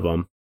just one of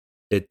them.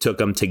 It took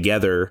them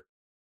together,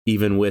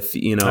 even with,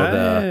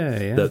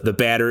 the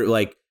battery.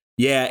 Like,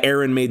 yeah,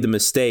 Aaron made the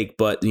mistake,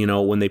 but,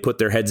 when they put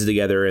their heads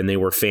together and they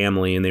were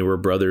family and they were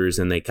brothers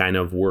and they kind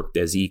of worked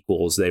as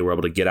equals, they were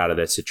able to get out of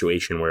that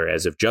situation.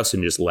 Whereas if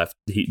Justin just left,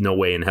 no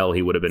way in hell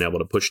he would have been able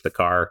to push the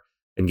car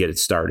and get it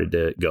started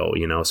to go,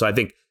 So I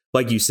think,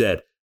 like you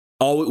said,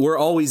 we're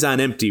always on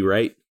empty,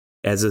 right?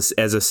 As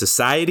a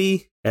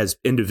society, as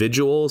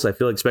individuals, I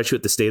feel like, especially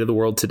with the state of the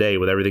world today,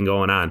 with everything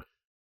going on,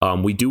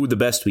 we do the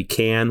best we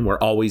can. We're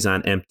always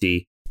on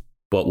empty,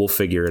 but we'll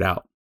figure it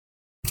out.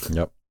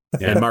 Yep.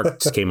 And Mark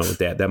just came up with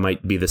that. That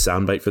might be the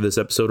soundbite for this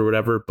episode or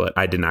whatever, but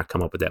I did not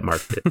come up with that.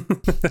 Mark did.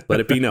 Let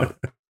it be known.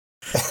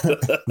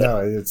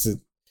 No,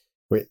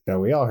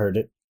 we all heard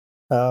it.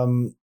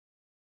 That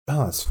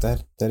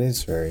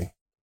is very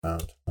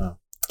profound. Oh.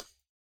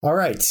 All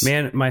right,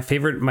 Man, my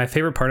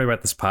favorite part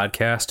about this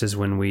podcast is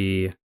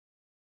when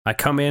I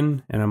come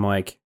in and I'm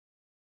like,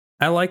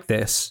 I like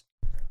this.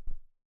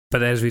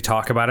 But as we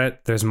talk about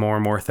it, there's more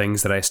and more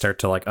things that I start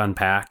to like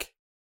unpack,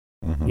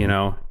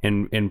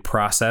 and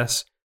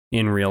process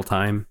in real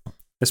time,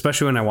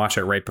 especially when I watch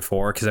it right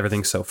before, because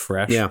everything's so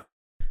fresh. Yeah.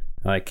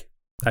 Like,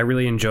 I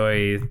really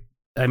enjoy,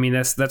 I mean,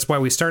 that's why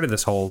we started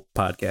this whole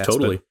podcast.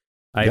 Totally.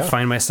 I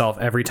find myself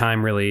every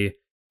time really,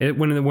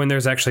 when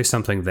there's actually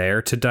something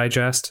there to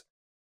digest,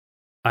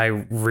 I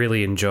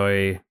really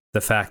enjoy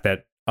the fact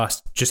that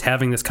us just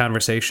having this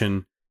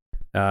conversation,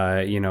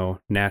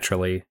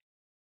 naturally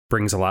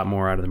brings a lot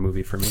more out of the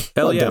movie for me.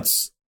 Hell yeah.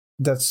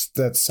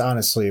 That's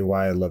honestly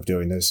why I love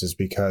doing this, is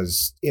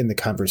because in the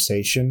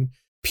conversation,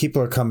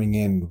 people are coming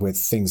in with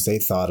things they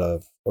thought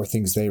of or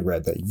things they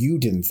read that you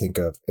didn't think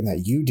of and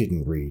that you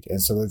didn't read.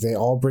 And so they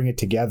all bring it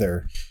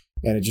together,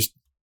 and it just,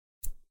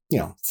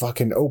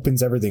 fucking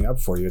opens everything up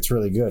for you. It's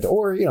really good.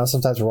 Or,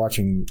 sometimes we're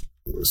watching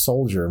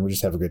Soldier and we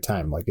just have a good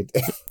time. Like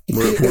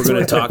we're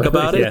going to talk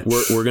about it.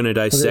 Yeah. We're going to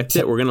dissect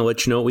it. We're going to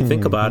let you know what we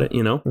think about it,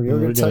 We're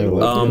going to tell you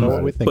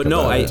what we think. But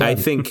no, I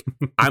think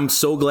I'm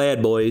so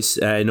glad, boys.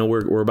 I know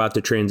we're about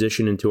to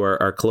transition into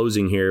our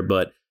closing here,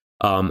 but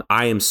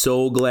I am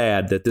so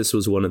glad that this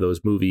was one of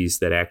those movies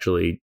that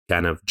actually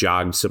kind of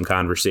jogged some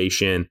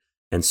conversation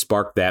and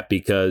sparked that,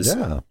 because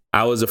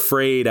I was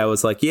afraid. I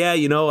was like,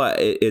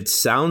 it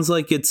sounds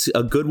like it's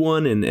a good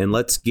one, and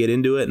let's get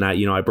into it. And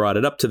I brought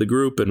it up to the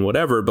group and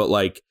whatever, but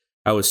like,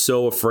 I was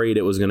so afraid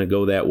it was going to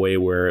go that way,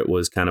 where it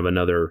was kind of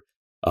another,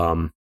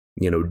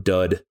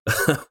 dud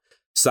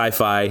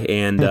sci-fi,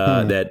 and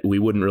that we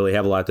wouldn't really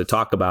have a lot to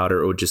talk about,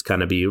 or it would just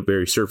kind of be a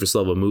very surface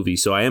level movie.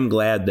 So I am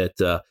glad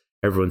that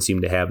everyone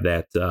seemed to have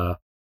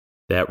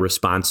that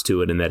response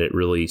to it, and that it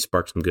really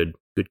sparked some good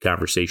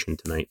conversation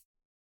tonight.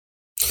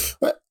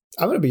 But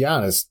I'm going to be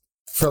honest.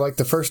 For like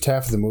the first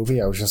half of the movie,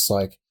 I was just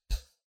like,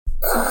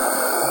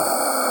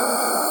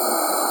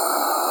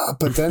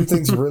 but then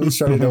things really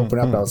started to open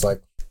up, and I was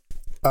like,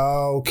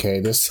 oh, okay,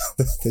 this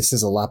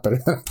is a lot better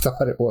than I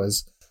thought it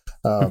was.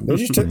 It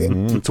just took,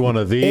 it's one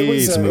of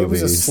these movies.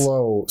 It was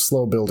a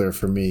slow builder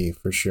for me,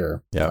 for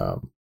sure. Yeah.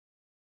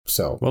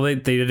 Well, they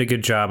did a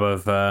good job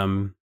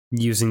of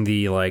using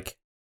the like,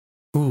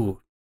 ooh,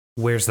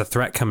 where's the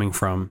threat coming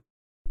from,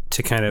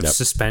 to kind of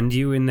suspend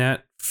you in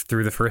that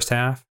through the first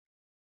half.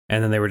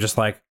 And then they were just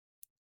like,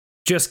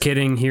 just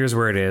kidding. Here's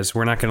where it is.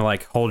 We're not going to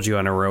like hold you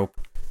on a rope.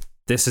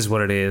 This is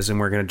what it is. And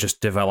we're going to just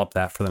develop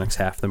that for the next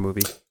half of the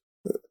movie.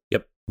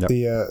 Yep.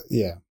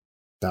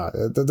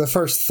 The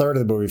first third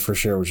of the movie for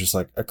sure was just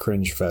like a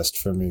cringe fest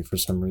for me for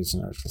some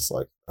reason. I was just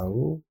like,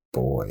 oh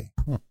boy.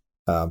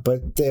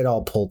 But it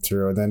all pulled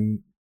through. And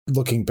then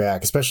looking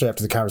back, especially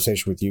after the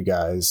conversation with you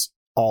guys,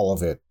 all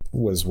of it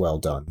was well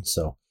done.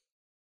 So,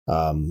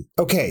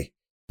 okay.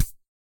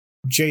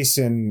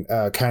 Jason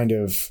kind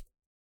of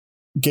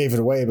gave it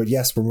away, but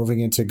yes, we're moving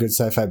into good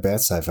sci-fi, bad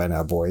sci-fi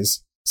now,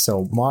 boys.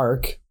 So,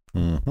 Mark,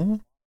 tell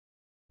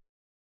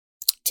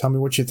me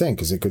what you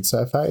think. Is it good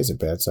sci-fi? Is it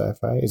bad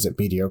sci-fi? Is it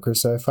mediocre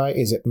sci-fi?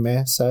 Is it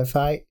meh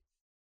sci-fi?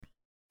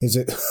 Is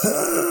it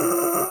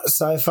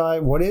sci-fi?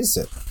 What is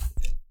it?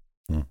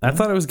 I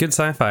thought it was good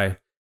sci-fi.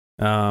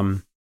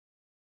 I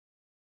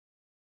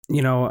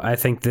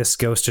think this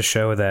goes to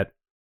show that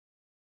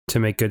to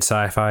make good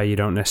sci-fi, you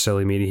don't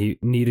necessarily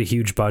need a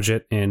huge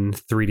budget and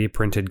 3D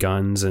printed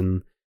guns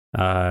and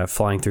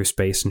flying through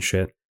space and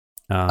shit.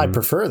 I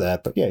prefer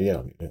that, but yeah, you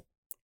don't need it.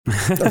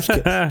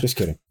 Just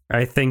kidding.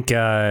 I think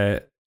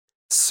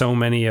so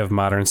many of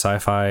modern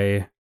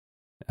sci-fi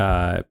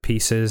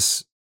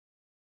pieces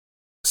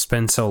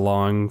spend so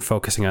long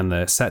focusing on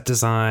the set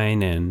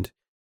design and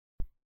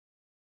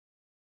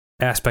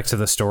aspects of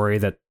the story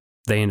that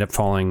they end up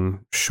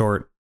falling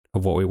short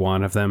of what we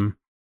want of them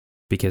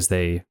because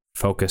they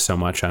focus so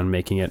much on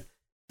making it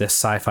this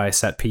sci-fi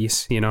set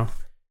piece, they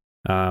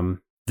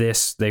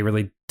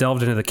really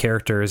delved into the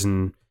characters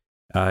and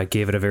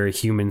gave it a very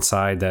human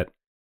side that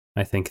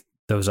I think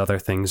those other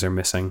things are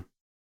missing.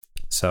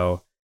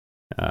 So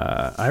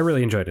I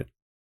really enjoyed it.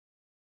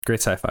 Great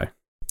sci-fi.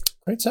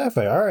 Great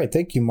sci-fi. All right.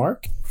 Thank you,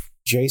 Mark.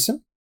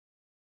 Jason?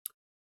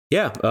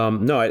 Yeah.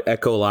 No, I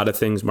echo a lot of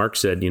things Mark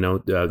said.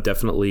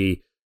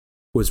 Definitely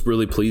was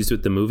really pleased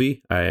with the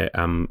movie.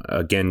 I'm,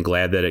 again,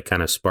 glad that it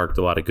kind of sparked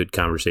a lot of good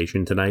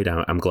conversation tonight.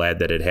 I'm glad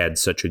that it had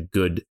such a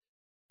good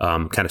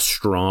kind of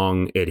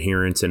strong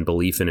adherence and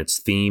belief in its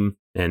theme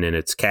and in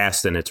its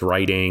cast and its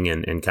writing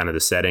and kind of the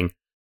setting.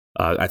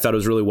 I thought it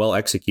was really well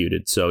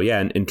executed. So,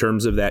 yeah, in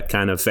terms of that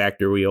kind of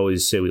factor we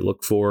always say we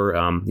look for,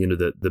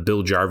 the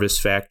Bill Jarvis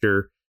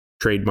factor,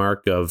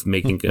 trademark of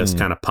making us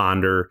kind of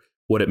ponder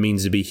what it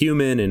means to be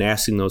human and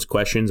asking those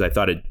questions. I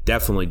thought it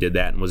definitely did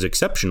that and was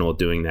exceptional at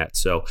doing that.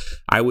 So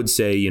I would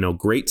say,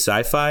 great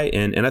sci-fi.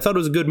 And I thought it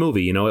was a good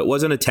movie. It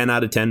wasn't a 10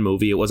 out of 10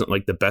 movie. It wasn't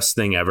like the best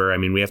thing ever. I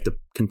mean, we have to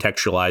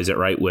contextualize it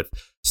right with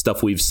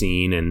stuff we've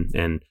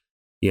seen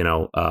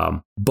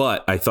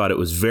but I thought it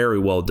was very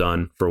well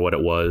done for what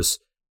it was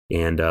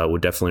and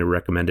would definitely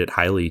recommend it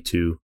highly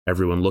to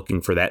everyone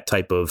looking for that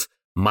type of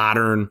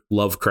modern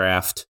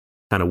Lovecraft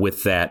kind of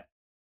with that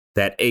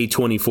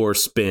A24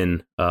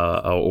 spin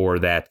or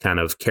that kind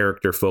of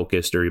character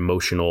focused or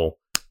emotional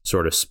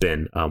sort of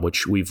spin,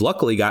 which we've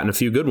luckily gotten a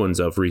few good ones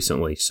of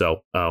recently.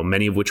 So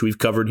many of which we've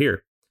covered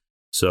here.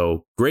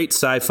 So great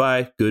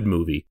sci-fi, good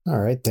movie. All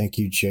right. Thank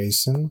you,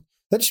 Jason.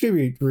 That just made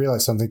me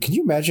realize something. Can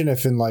you imagine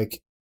if in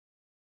like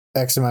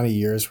X amount of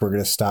years, we're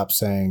going to stop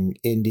saying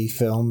indie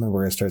film and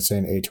we're going to start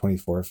saying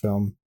A24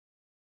 film?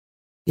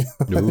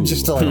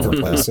 Just to like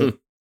replace it.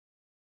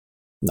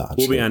 No,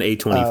 we'll be on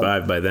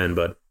A25 by then,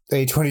 bud.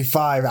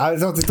 A25. I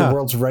don't think the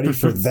world's ready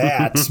for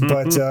that.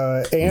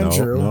 But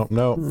Andrew,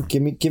 no.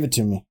 Give it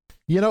to me.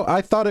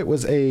 I thought it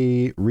was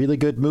a really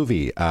good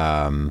movie.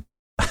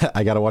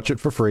 I got to watch it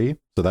for free,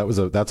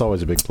 so that's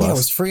always a big plus. Yeah, it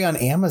was free on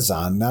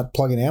Amazon, not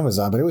plugging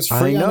Amazon, but it was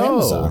free on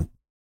Amazon.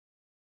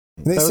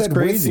 And they said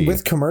crazy.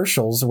 With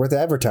commercials, with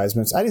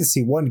advertisements. I didn't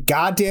see one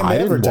goddamn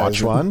advertisement. I didn't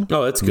watch one.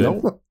 Oh, that's good.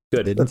 Nope.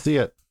 Good. Didn't see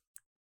it.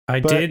 I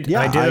did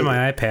on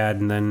my iPad,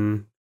 and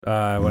then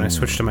when I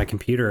switched to my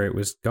computer, it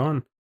was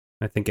gone.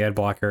 I think ad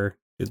blocker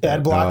did that.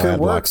 Ad blocker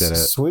works.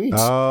 Sweet.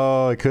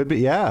 Oh, it could be.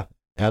 Yeah.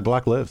 Ad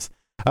block lives.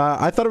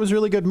 I thought it was a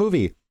really good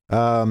movie.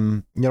 I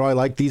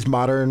like these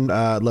modern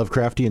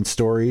Lovecraftian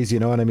stories,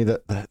 and I mean,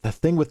 the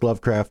thing with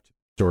Lovecraft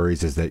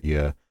stories is that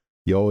you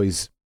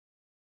always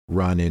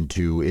run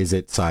into, is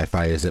it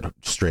sci-fi? Is it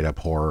straight up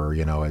horror?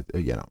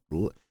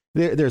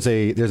 There's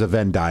a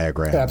Venn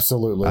diagram.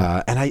 Absolutely.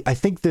 And I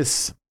think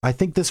this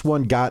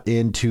one got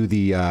into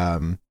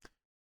the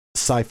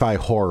sci-fi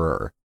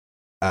horror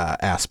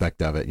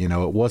aspect of it. It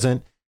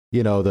wasn't,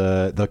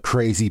 the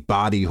crazy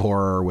body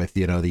horror with,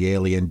 the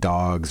alien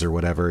dogs or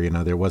whatever.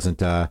 There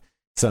wasn't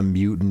some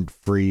mutant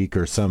freak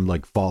or some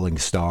like falling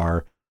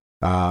star.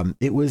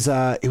 It was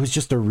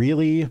just a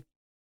really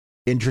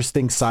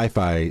interesting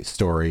sci-fi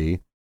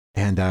story,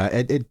 and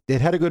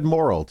it had a good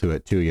moral to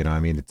it too. I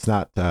mean, it's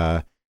not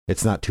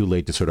too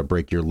late to sort of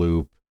break your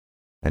loop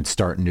and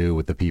start new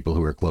with the people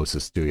who are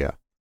closest to you.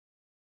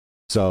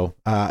 So,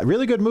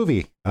 really good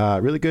movie,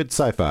 really good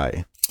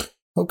sci-fi.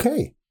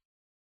 Okay,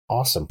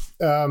 awesome.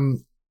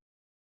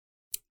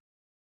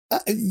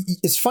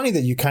 It's funny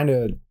that you kind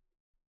of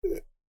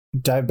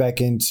dive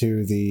back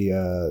into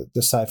the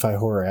sci-fi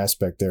horror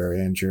aspect there,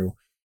 Andrew.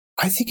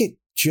 I think it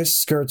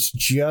just skirts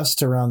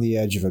just around the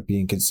edge of it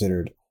being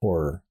considered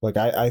horror. Like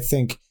I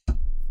think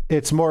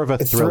it's more of a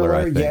thriller.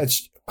 I think. Yeah,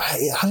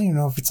 I don't even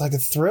know if it's like a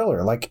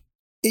thriller. Like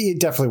it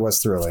definitely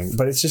was thrilling,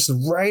 but it's just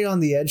right on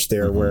the edge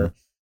there where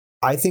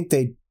I think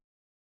they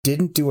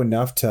didn't do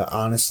enough to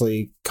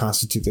honestly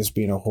constitute this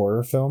being a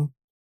horror film.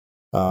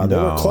 They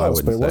were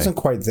close, but it wasn't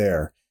quite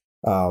there.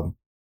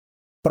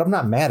 But I'm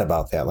not mad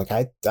about that. Like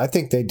I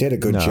think they did a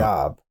good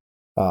job.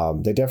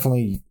 They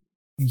definitely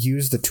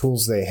used the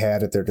tools they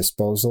had at their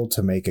disposal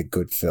to make a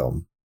good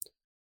film.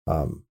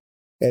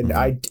 And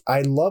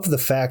I love the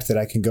fact that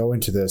I can go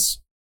into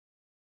this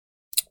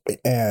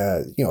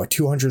a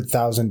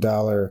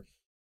 $200,000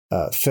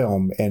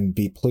 film and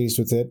be pleased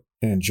with it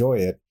and enjoy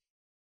it,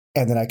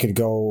 and then I could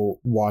go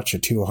watch a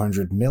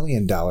 $200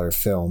 million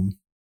film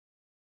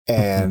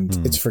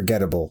and it's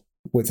forgettable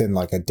within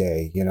like a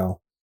day.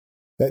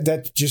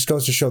 That just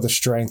goes to show the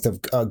strength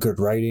of good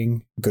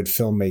writing, good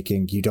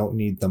filmmaking. You don't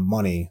need the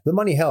money. The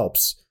money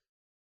helps,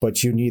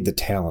 but you need the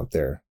talent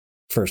there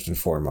first and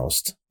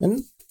foremost.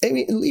 And I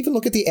mean, even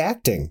look at the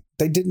acting.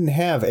 They didn't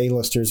have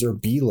A-listers or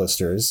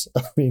B-listers.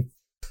 I mean,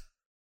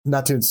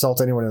 not to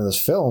insult anyone in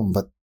this film,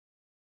 but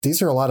these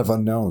are a lot of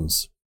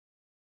unknowns.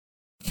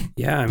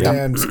 Yeah, I mean,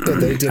 and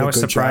they did I was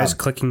a good surprised job.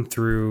 clicking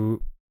through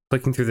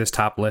this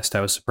top list.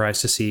 I was surprised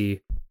to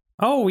see,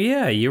 oh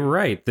yeah, you're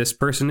right. This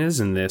person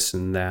is in this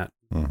and that,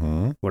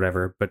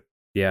 whatever. But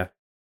yeah,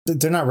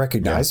 They're not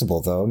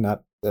recognizable though,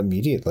 not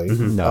immediately.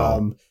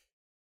 No.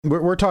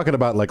 We're talking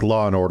about like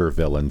Law and Order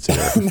villains here.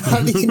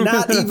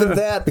 Not even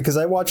that, because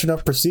I watch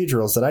enough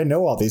procedurals that I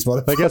know all these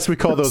motherfuckers. I guess we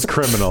call those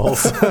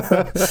criminals.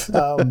 I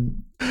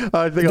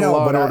think a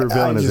Law and Order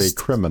villain is a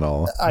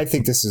criminal. I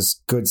think this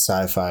is good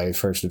sci-fi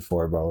first and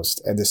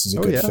foremost, and this is a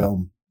good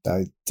film.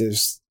 I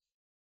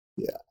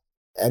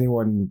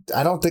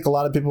don't think a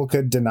lot of people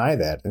could deny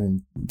that.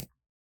 And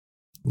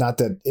not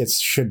that it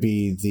should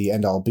be the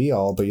end all be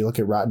all, but you look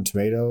at Rotten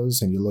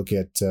Tomatoes and you look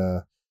at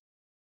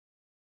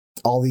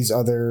all these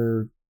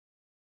other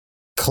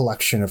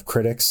collection of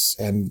critics,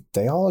 and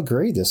they all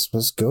agree this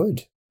was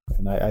good,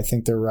 and I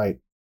think they're right.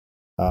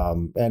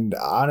 And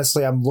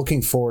honestly, I'm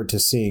looking forward to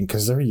seeing,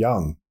 because they're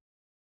young,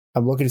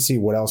 I'm looking to see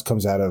what else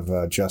comes out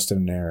of Justin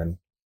and Aaron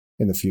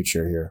in the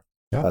future here,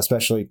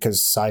 especially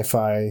because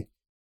sci-fi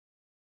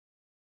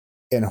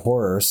and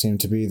horror seem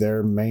to be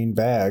their main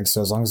bag.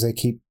 So as long as they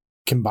keep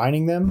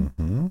combining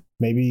them,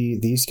 maybe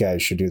these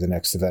guys should do the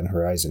next Event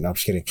Horizon. No, I'm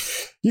just kidding.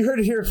 You heard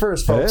it here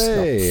first, folks.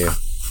 Hey. No.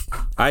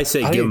 I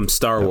say give them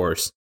Star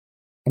Wars.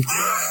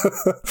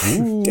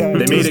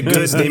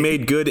 They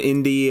made good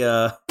indie.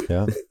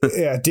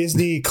 Yeah,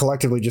 Disney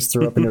collectively just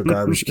threw up in their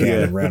garbage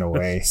can and ran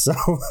away. So,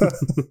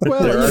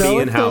 well, they're already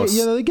in-house.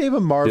 They gave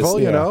them Marvel.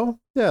 They made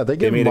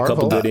Marvel. a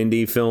couple good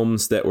indie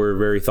films that were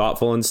very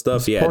thoughtful and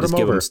stuff. Just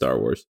give them Star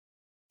Wars.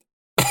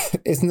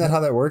 Isn't that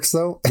how that works,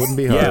 though? Wouldn't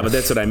be hard. Yeah, but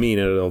that's what I mean.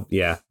 Well,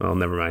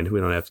 never mind. We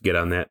don't have to get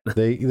on that.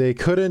 They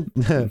couldn't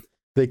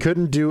they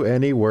couldn't do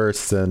any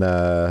worse than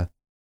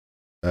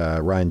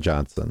Rian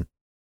Johnson.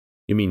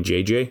 You mean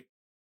JJ?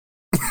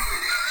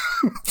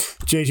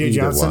 JJ Either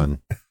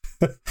Johnson.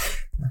 One.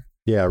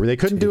 Yeah, they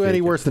couldn't do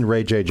any worse than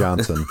Ray J.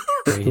 Johnson.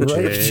 Ray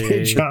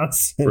J.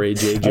 Johnson. Ray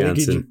J.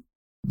 Johnson.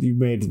 You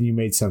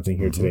made something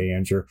here today,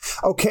 Andrew.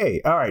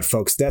 Okay, all right,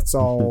 folks. That's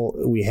all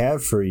we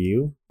have for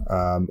you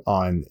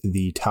on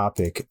the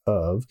topic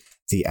of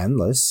The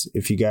Endless.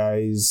 If you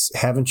guys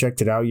haven't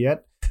checked it out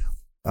yet,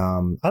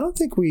 I don't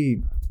think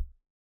we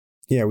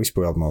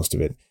spoiled most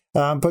of it.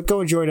 But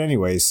go enjoy it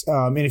anyways.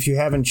 And if you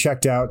haven't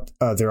checked out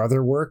their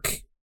other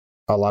work,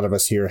 a lot of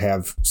us here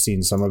have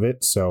seen some of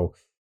it. So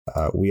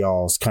we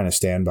all kind of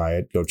stand by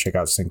it. Go check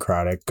out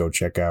Syncrotic. Go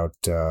check out...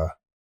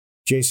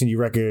 Jason, you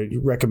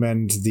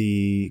recommend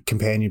the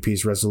companion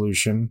piece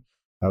Resolution.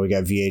 We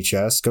got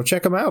VHS. Go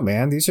check them out,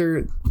 man. These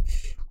are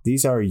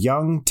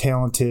young,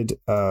 talented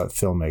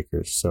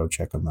filmmakers. So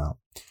check them out.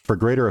 For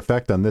greater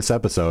effect on this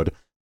episode,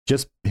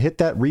 just hit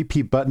that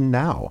repeat button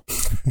now.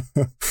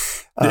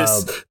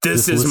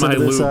 This is my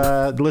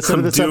loop. Listen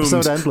to this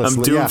episode endlessly.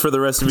 I'm doomed for the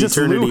rest of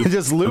eternity.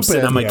 Just loop I'm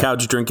sitting it. on my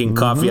couch drinking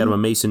coffee out of a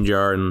mason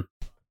jar in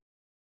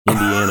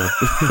Indiana.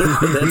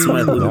 That's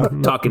my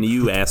loop. Talking to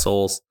you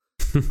assholes.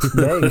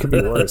 Yeah, it could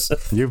be worse.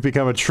 You've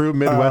become a true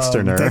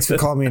Midwesterner. Thanks for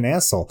calling me an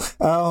asshole.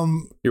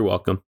 You're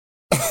welcome.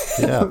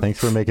 Yeah, thanks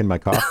for making my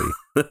coffee.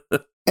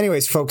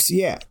 Anyways, folks,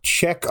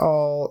 check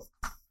all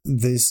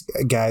this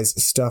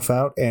guy's stuff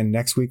out, and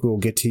next week we'll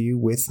get to you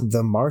with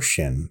The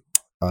Martian.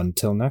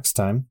 Until next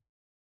time.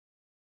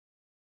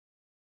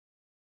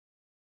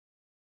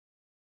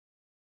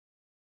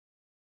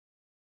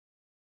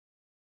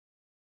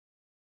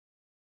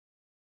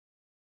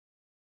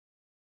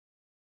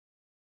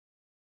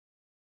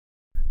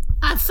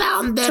 I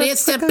found the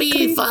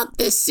recipe for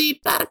the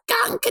super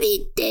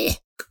concrete.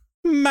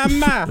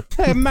 Mama,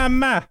 hey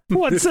mama,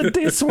 what's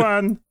this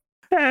one?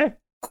 Hey,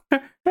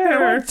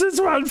 what's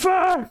this one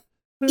for?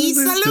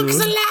 It looks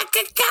like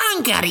a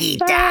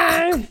concrete.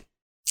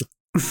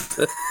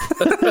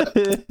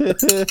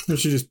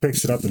 She just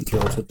picks it up and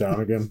throws it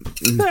down again.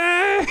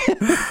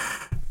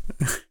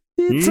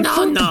 It's a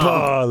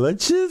football. I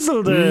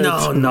chiseled it.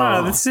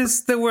 No. This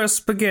is the worst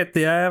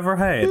spaghetti I ever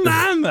had.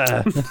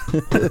 Mama.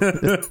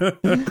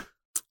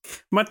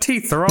 My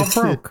teeth are all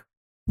broke.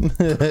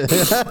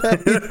 That's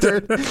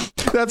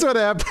what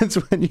happens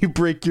when you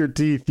break your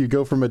teeth. You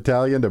go from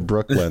Italian to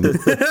Brooklyn.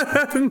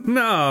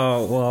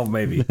 No, well,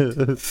 maybe.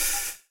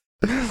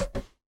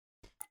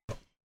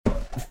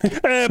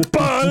 Hey,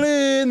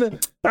 Pauline,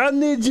 I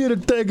need you to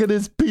take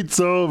this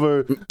pizza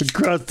over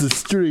across the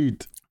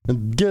street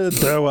and get it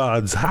there while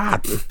it's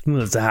hot.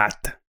 It's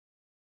hot.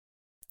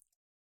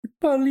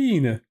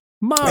 Pauline.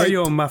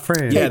 Mario, my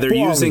friend. Yeah, they're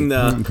using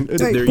the.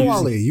 Hey, they're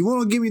Paulie, you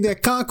want to give me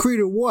that concrete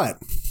or what?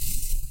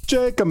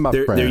 Jacob, my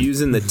friend. They're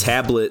using the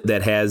tablet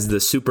that has the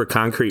super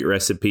concrete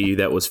recipe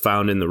that was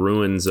found in the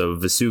ruins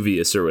of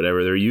Vesuvius or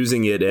whatever. They're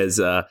using it as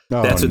that's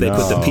what they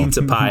put the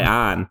pizza pie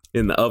on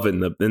in the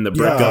oven, in the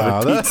brick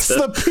oven. That's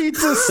the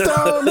pizza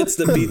stone. It's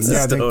the pizza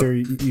I stone. think they're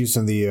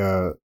using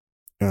the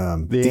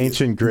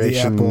ancient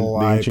Grecian, Apple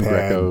the ancient iPad,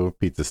 Greco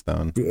pizza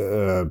stone.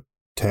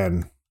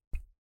 10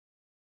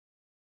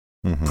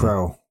 Mhm.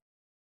 Pro.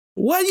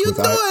 What you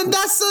Without- doing?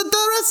 That's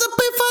the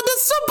recipe for the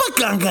super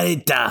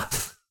concreta.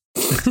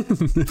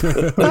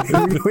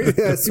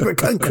 Super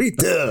concrete.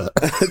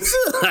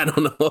 I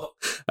don't know.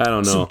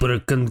 Super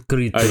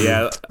concrete.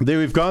 Yeah, Dude,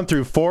 we've gone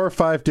through 4 or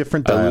 5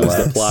 different I lose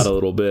dialects. the plot a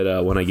little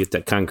bit when I get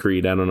to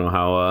concrete. I don't know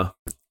how.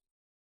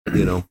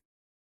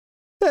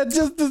 That's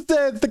just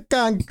the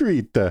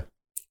concrete.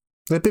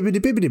 Bibbidi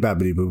bibbidi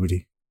bobbidi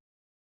boobidi.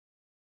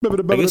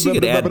 I guess you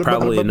could add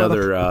probably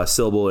another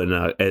syllable in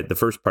at the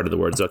first part of the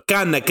word. So,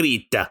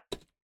 canacrita.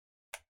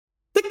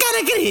 The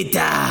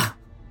canacrita.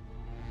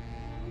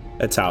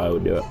 That's how I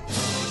would do it.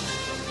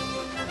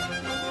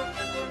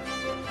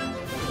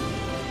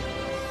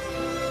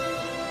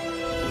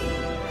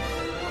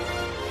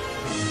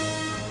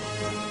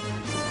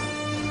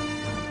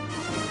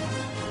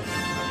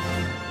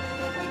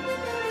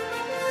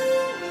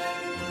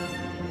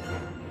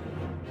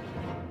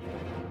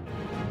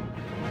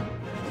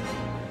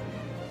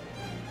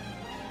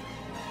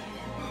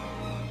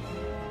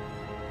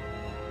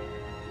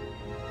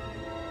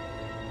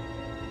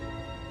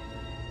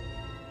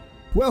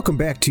 Welcome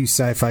back to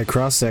Sci-Fi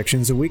Cross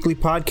Sections, a weekly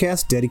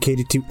podcast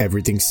dedicated to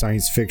everything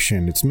science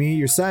fiction. It's me,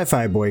 your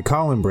sci-fi boy,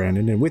 Colin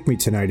Brandon, and with me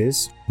tonight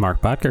is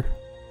Mark Bodker.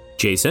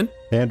 Jason?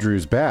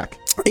 Andrew's back.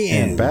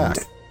 And back.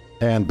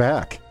 And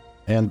back.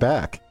 And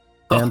back.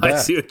 And back. I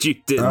see what you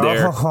did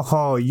there.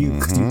 You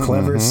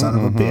clever son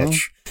of a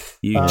bitch.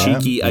 You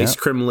cheeky ice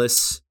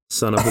creamless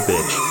son of a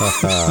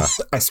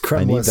bitch. Ice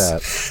I need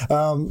creamless.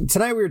 that.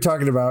 Tonight we were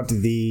talking about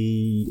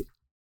the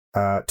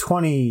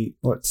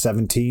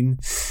 2017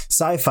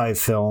 sci-fi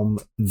film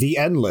The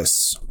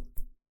Endless.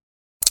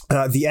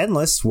 The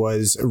Endless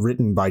was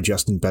written by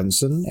Justin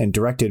Benson and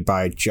directed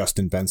by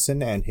Justin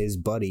Benson and his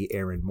buddy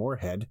Aaron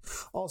Moorhead,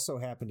 also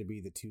happened to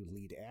be the 2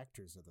 lead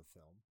actors of the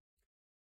film.